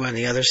a few on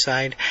the other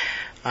side,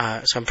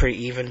 so I'm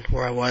pretty even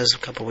where I was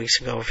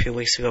a few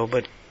weeks ago.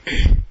 But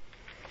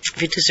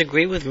if you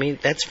disagree with me,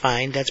 that's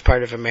fine. That's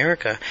part of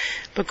America.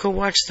 But go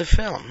watch the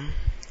film,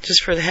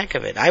 just for the heck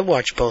of it. I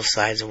watch both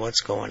sides of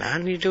what's going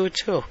on. You do it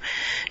too.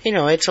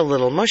 It's a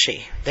little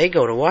mushy. They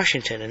go to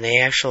Washington and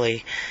they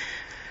actually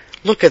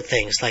look at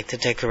things like the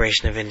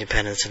Declaration of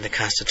Independence and the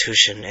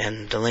Constitution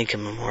and the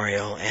Lincoln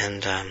Memorial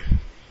and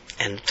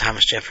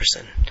Thomas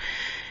Jefferson.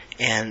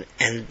 And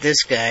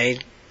this guy,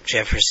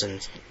 Jeff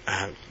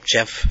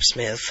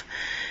Smith,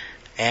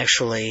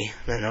 actually,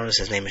 notice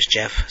his name is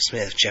Jeff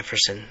Smith,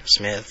 Jefferson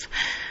Smith.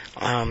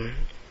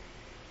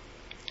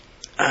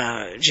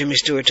 Jimmy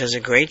Stewart does a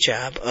great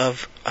job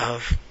of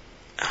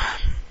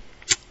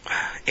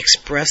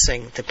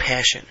expressing the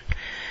passion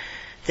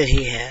that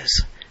he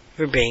has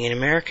for being an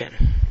American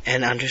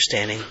and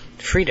understanding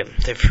freedom.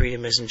 That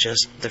freedom isn't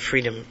just the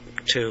freedom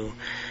to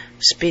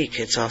speak,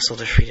 it's also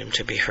the freedom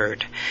to be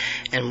heard.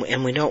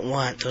 And we don't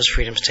want those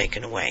freedoms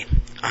taken away.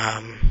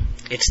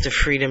 It's the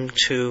freedom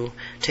to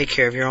take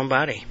care of your own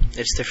body.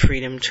 It's the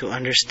freedom to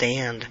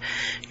understand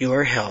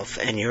your health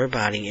and your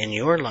body and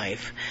your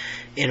life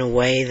in a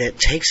way that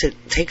takes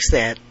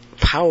that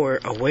power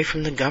away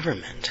from the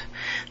government.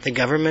 The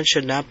government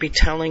should not be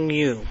telling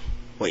you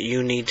what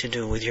you need to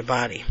do with your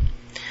body.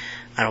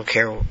 I don't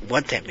care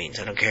what that means.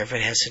 I don't care if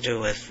it has to do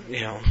with,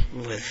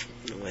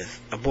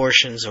 with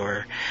abortions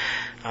or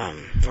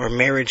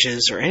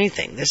marriages or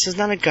anything. This is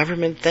not a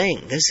government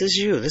thing. This is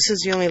you. This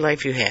is the only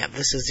life you have.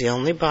 This is the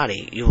only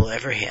body you will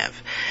ever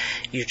have.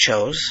 You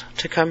chose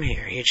to come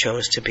here. You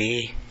chose to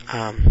be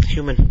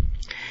human.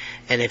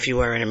 And if you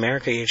are in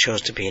America, you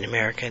chose to be an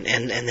American.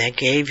 And that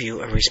gave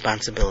you a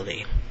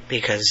responsibility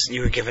because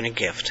you were given a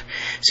gift.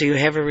 So you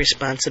have a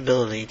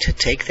responsibility to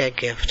take that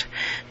gift,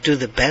 do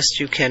the best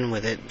you can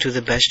with it, do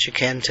the best you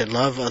can to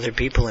love other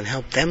people and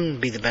help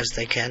them be the best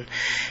they can,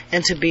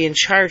 and to be in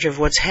charge of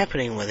what's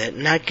happening with it,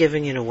 not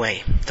giving it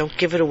away. Don't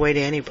give it away to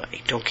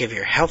anybody. Don't give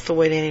your health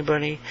away to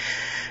anybody.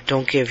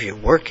 Don't give your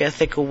work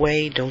ethic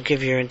away. Don't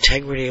give your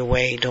integrity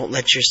away. Don't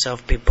let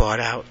yourself be bought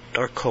out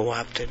or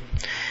co-opted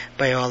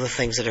by all the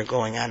things that are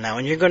going on now.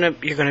 And you're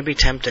gonna be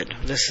tempted.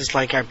 This is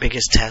like our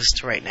biggest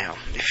test right now.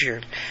 If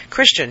you're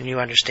Christian, you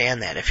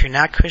understand that. If you're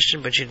not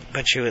Christian, but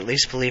you at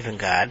least believe in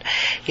God,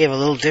 you have a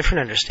little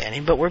different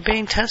understanding. But we're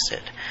being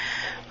tested.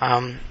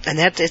 And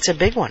it's a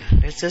big one.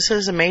 This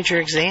is a major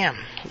exam.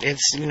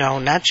 It's,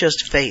 not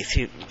just faith.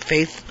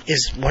 Faith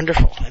is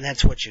wonderful, and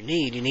that's what you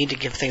need. You need to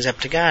give things up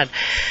to God.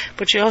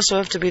 But you also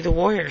have to be the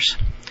warriors.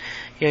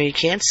 You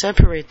can't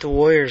separate the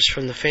warriors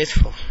from the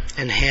faithful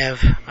and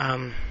have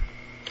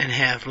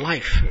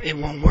life. It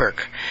won't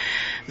work.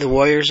 The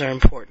warriors are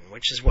important,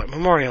 which is what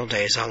Memorial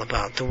Day is all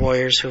about. The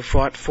warriors who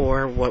fought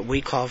for what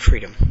we call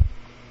freedom.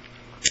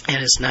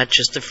 And it's not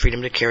just the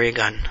freedom to carry a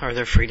gun or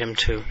the freedom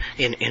to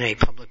in a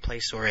public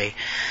place or a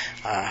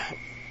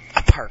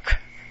park.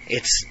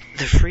 It's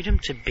the freedom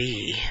to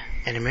be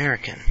an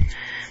American,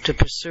 to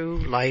pursue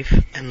life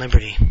and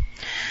liberty,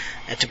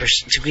 and to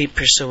keep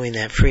pursuing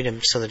that freedom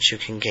so that you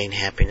can gain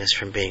happiness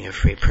from being a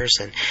free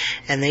person.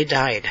 And they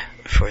died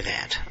for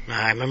that.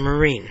 I'm a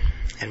Marine.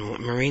 And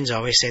Marines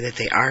always say that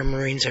they are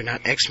Marines, they're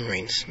not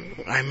ex-Marines.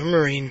 I'm a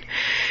Marine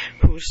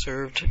who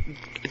served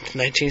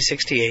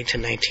 1968 to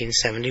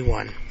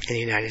 1971 in the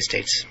United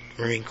States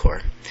Marine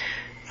Corps.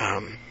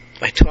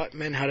 I taught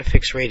men how to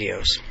fix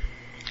radios.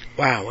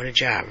 Wow, what a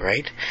job,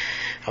 right?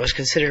 I was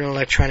considered an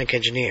electronic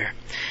engineer.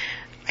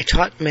 I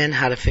taught men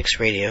how to fix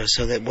radios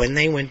so that when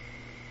they went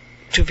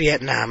to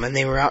Vietnam and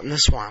they were out in the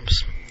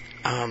swamps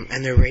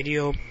and their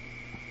radio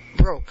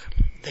broke,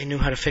 they knew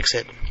how to fix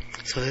it,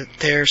 so that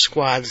their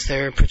squads,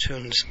 their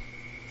platoons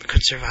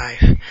could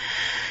survive.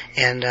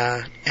 And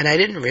I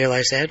didn't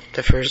realize that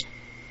the first,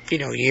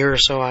 year or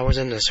so I was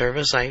in the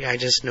service. I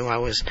just knew I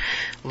was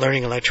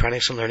learning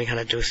electronics and learning how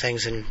to do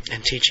things and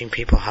teaching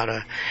people how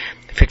to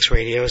fix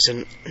radios,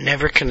 and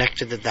never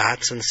connected the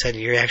dots and said,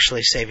 you're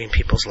actually saving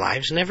people's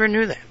lives. Never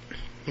knew that,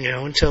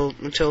 until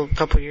a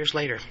couple of years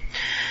later.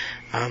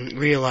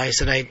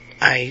 Realized that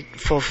I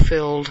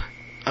fulfilled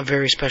a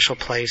very special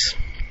place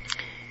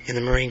in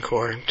the Marine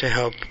Corps to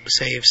help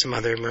save some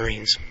other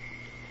Marines.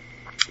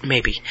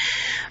 Maybe.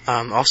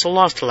 Also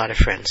lost a lot of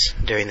friends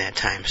during that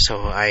time, so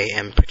I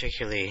am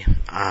particularly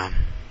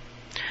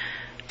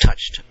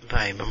touched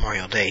by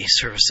Memorial Day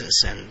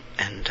services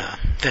and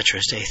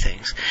Veterans Day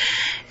things.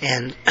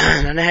 And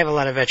I have a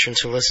lot of veterans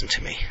who listen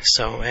to me.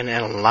 So, and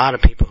a lot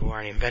of people who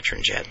aren't even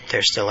veterans yet,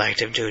 they're still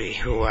active duty,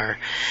 who are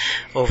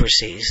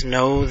overseas.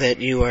 Know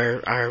that you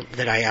are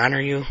that I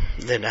honor you,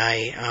 that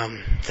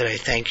I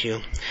thank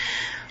you,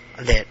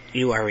 that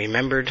you are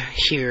remembered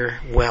here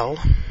well.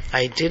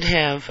 I did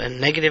have a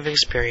negative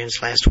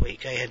experience last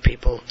week. I had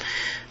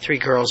 3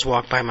 girls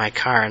walk by my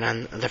car, and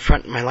on the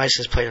front, my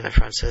license plate on the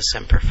front says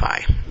Semper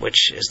Fi,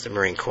 which is the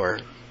Marine Corps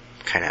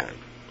kind of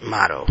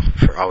motto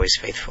for always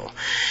faithful.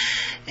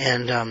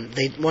 And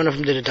one of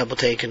them did a double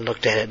take and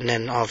looked at it, and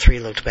then all 3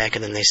 looked back,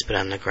 and then they spit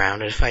on the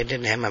ground. And if I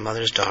didn't have my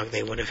mother's dog,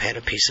 they would have had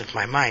a piece of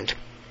my mind,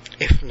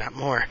 if not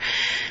more.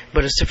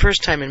 But it's the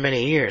first time in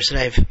many years that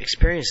I've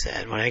experienced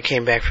that. When I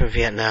came back from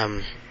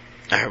Vietnam,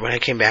 or when I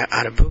came back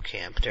out of boot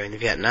camp during the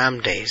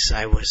Vietnam days,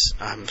 I was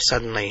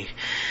suddenly,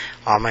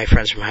 all my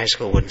friends from high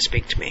school wouldn't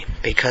speak to me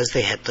because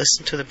they had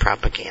listened to the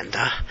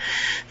propaganda.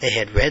 They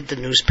had read the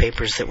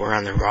newspapers that were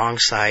on the wrong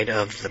side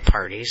of the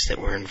parties that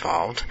were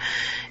involved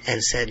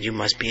and said, you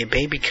must be a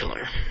baby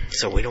killer,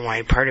 so we don't want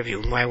any part of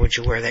you. Why would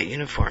you wear that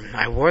uniform?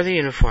 I wore the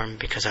uniform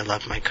because I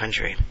love my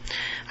country.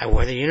 I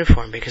wore the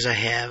uniform because I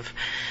have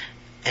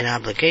an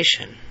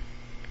obligation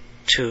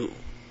to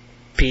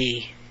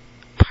be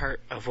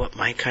part of what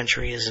my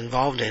country is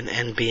involved in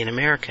and be an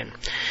American.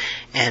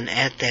 And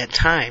at that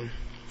time,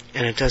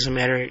 and it doesn't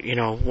matter,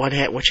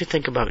 what you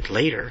think about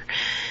later,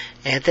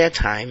 at that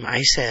time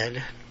I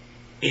said,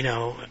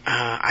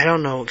 I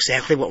don't know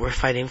exactly what we're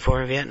fighting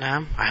for in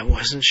Vietnam. I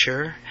wasn't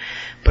sure,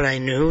 but I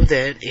knew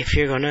that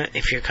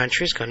if your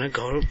country's gonna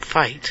go to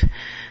fight,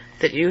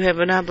 that you have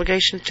an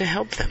obligation to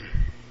help them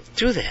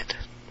do that.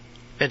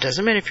 It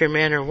doesn't matter if you're a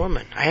man or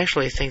woman. I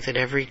actually think that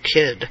every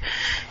kid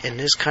in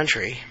this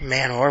country,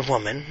 man or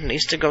woman,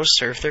 needs to go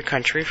serve their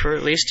country for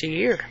at least a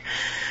year,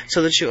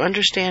 so that you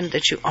understand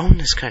that you own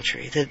this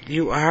country, that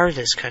you are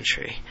this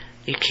country,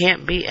 You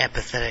can't be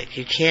apathetic.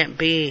 You can't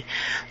be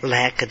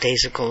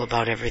lackadaisical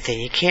about everything.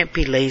 You can't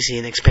be lazy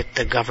and expect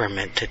the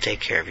government to take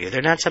care of you.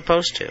 They're not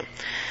supposed to.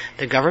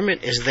 The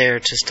government is there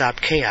to stop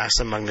chaos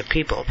among the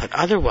people, but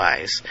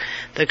otherwise,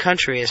 the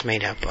country is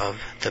made up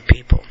of the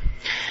people.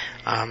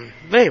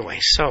 But anyway,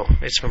 so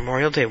it's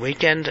Memorial Day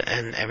weekend,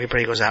 and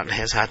everybody goes out and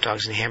has hot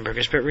dogs and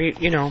hamburgers. But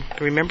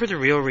remember the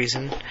real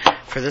reason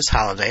for this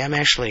holiday. I'm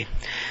actually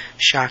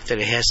shocked that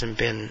it hasn't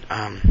been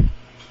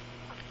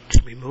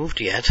removed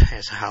yet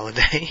as a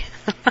holiday.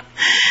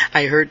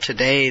 I heard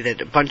today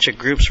that a bunch of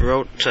groups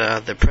wrote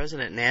the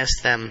president and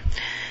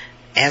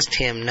asked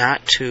him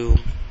not to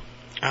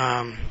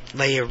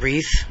lay a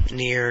wreath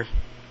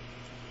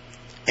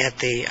at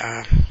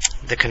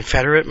the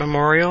Confederate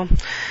Memorial,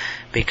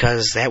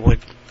 because that would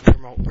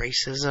promote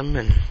racism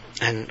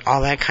and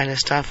all that kind of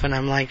stuff. And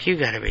I'm like, you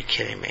got to be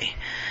kidding me.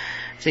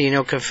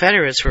 So,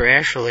 Confederates were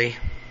actually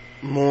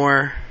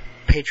more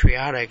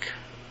patriotic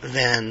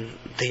than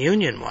the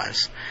Union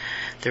was.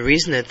 The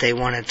reason that they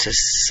wanted to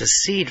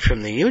secede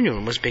from the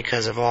Union was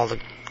because of all the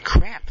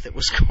crap that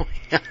was going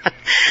on.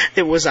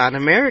 It was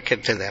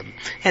un-American to them.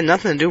 It had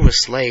nothing to do with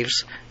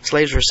slaves.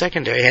 Slaves were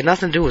secondary. It had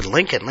nothing to do with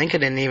Lincoln.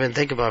 Lincoln didn't even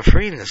think about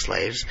freeing the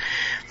slaves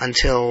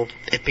until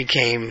it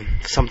became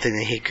something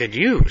that he could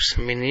use.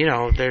 I mean,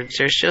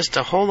 there's just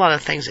a whole lot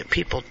of things that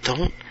people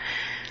don't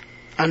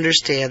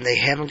understand. They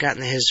haven't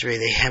gotten the history.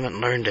 They haven't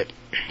learned it.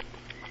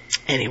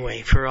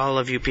 Anyway, for all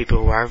of you people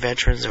who are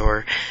veterans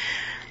or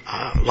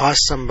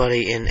lost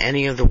somebody in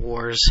any of the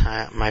wars,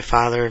 my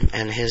father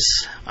and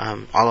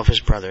all of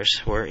his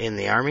brothers were in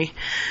the Army.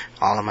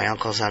 All of my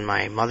uncles on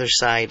my mother's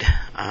side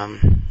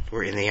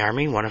were in the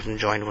Army. One of them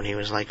joined when he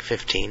was like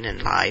 15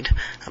 and lied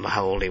about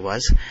how old he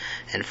was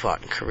and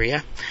fought in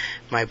Korea.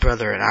 My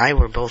brother and I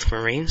were both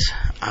Marines.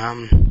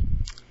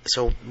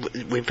 So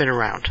we've been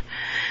around.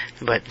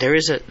 But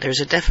there's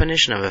a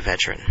definition of a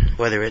veteran.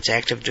 Whether it's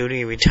active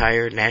duty,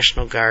 retired,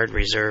 National Guard,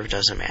 reserve,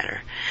 doesn't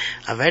matter.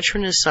 A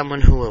veteran is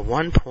someone who at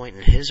one point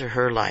in his or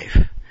her life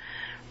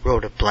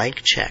wrote a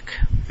blank check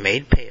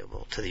made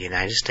payable to the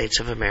United States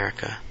of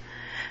America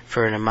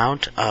for an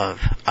amount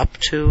of up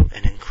to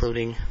and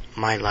including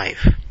my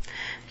life.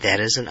 That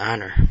is an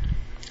honor.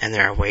 And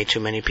there are way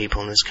too many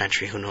people in this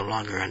country who no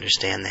longer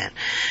understand that.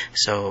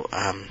 So,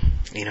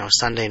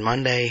 Sunday and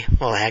Monday,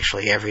 well,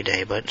 actually every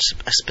day, but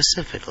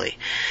specifically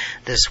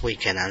this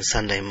weekend on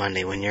Sunday and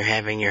Monday, when you're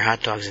having your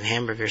hot dogs and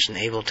hamburgers and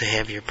able to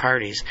have your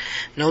parties,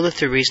 know that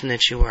the reason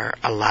that you are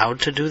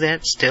allowed to do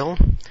that still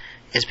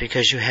is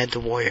because you had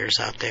the warriors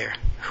out there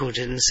who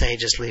didn't say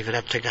just leave it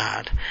up to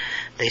God.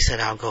 They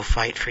said, I'll go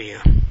fight for you,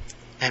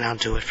 and I'll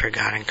do it for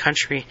God and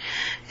country.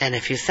 And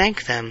if you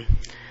thank them,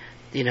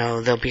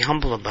 they'll be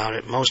humble about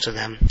it, most of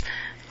them,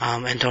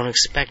 and don't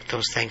expect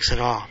those thanks at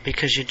all,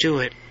 because you do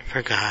it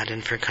for God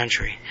and for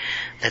country.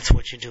 That's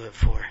what you do it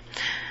for.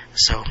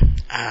 So,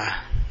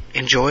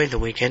 enjoy the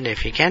weekend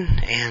if you can,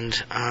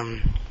 and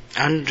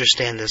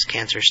understand this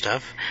cancer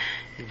stuff.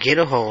 Get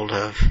a hold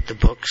of the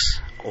books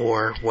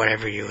or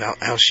whatever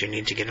else you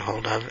need to get a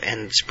hold of,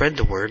 and spread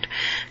the word.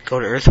 Go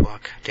to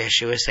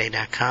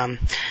earthwalk-usa.com.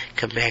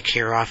 Come back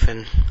here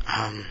often.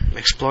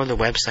 Explore the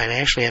website. I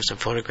actually have some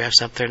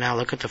photographs up there now.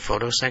 Look at the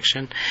photo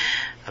section,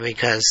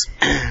 because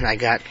I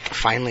got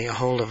finally a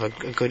hold of a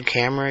good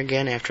camera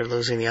again after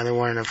losing the other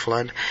one in a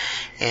flood,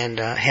 and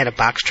had a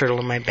box turtle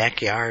in my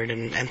backyard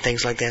and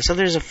things like that. So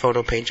there's a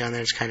photo page on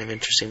there. It's kind of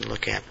interesting to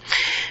look at.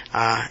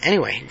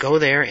 Anyway, go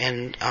there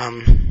and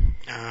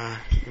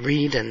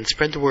read and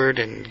spread the word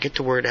and get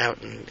the word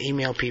out and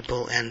email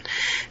people and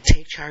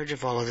take charge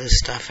of all of this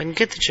stuff, and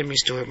get the Jimmy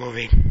Stewart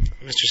movie,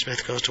 Mr.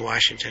 Smith Goes to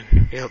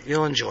Washington.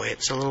 You'll enjoy it.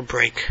 It's a little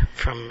break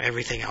from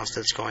everything else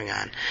that's going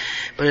on,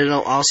 but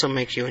it'll also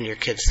make you and your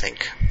kids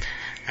think.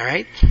 All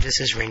right? This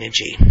is Raina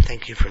G.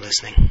 Thank you for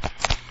listening.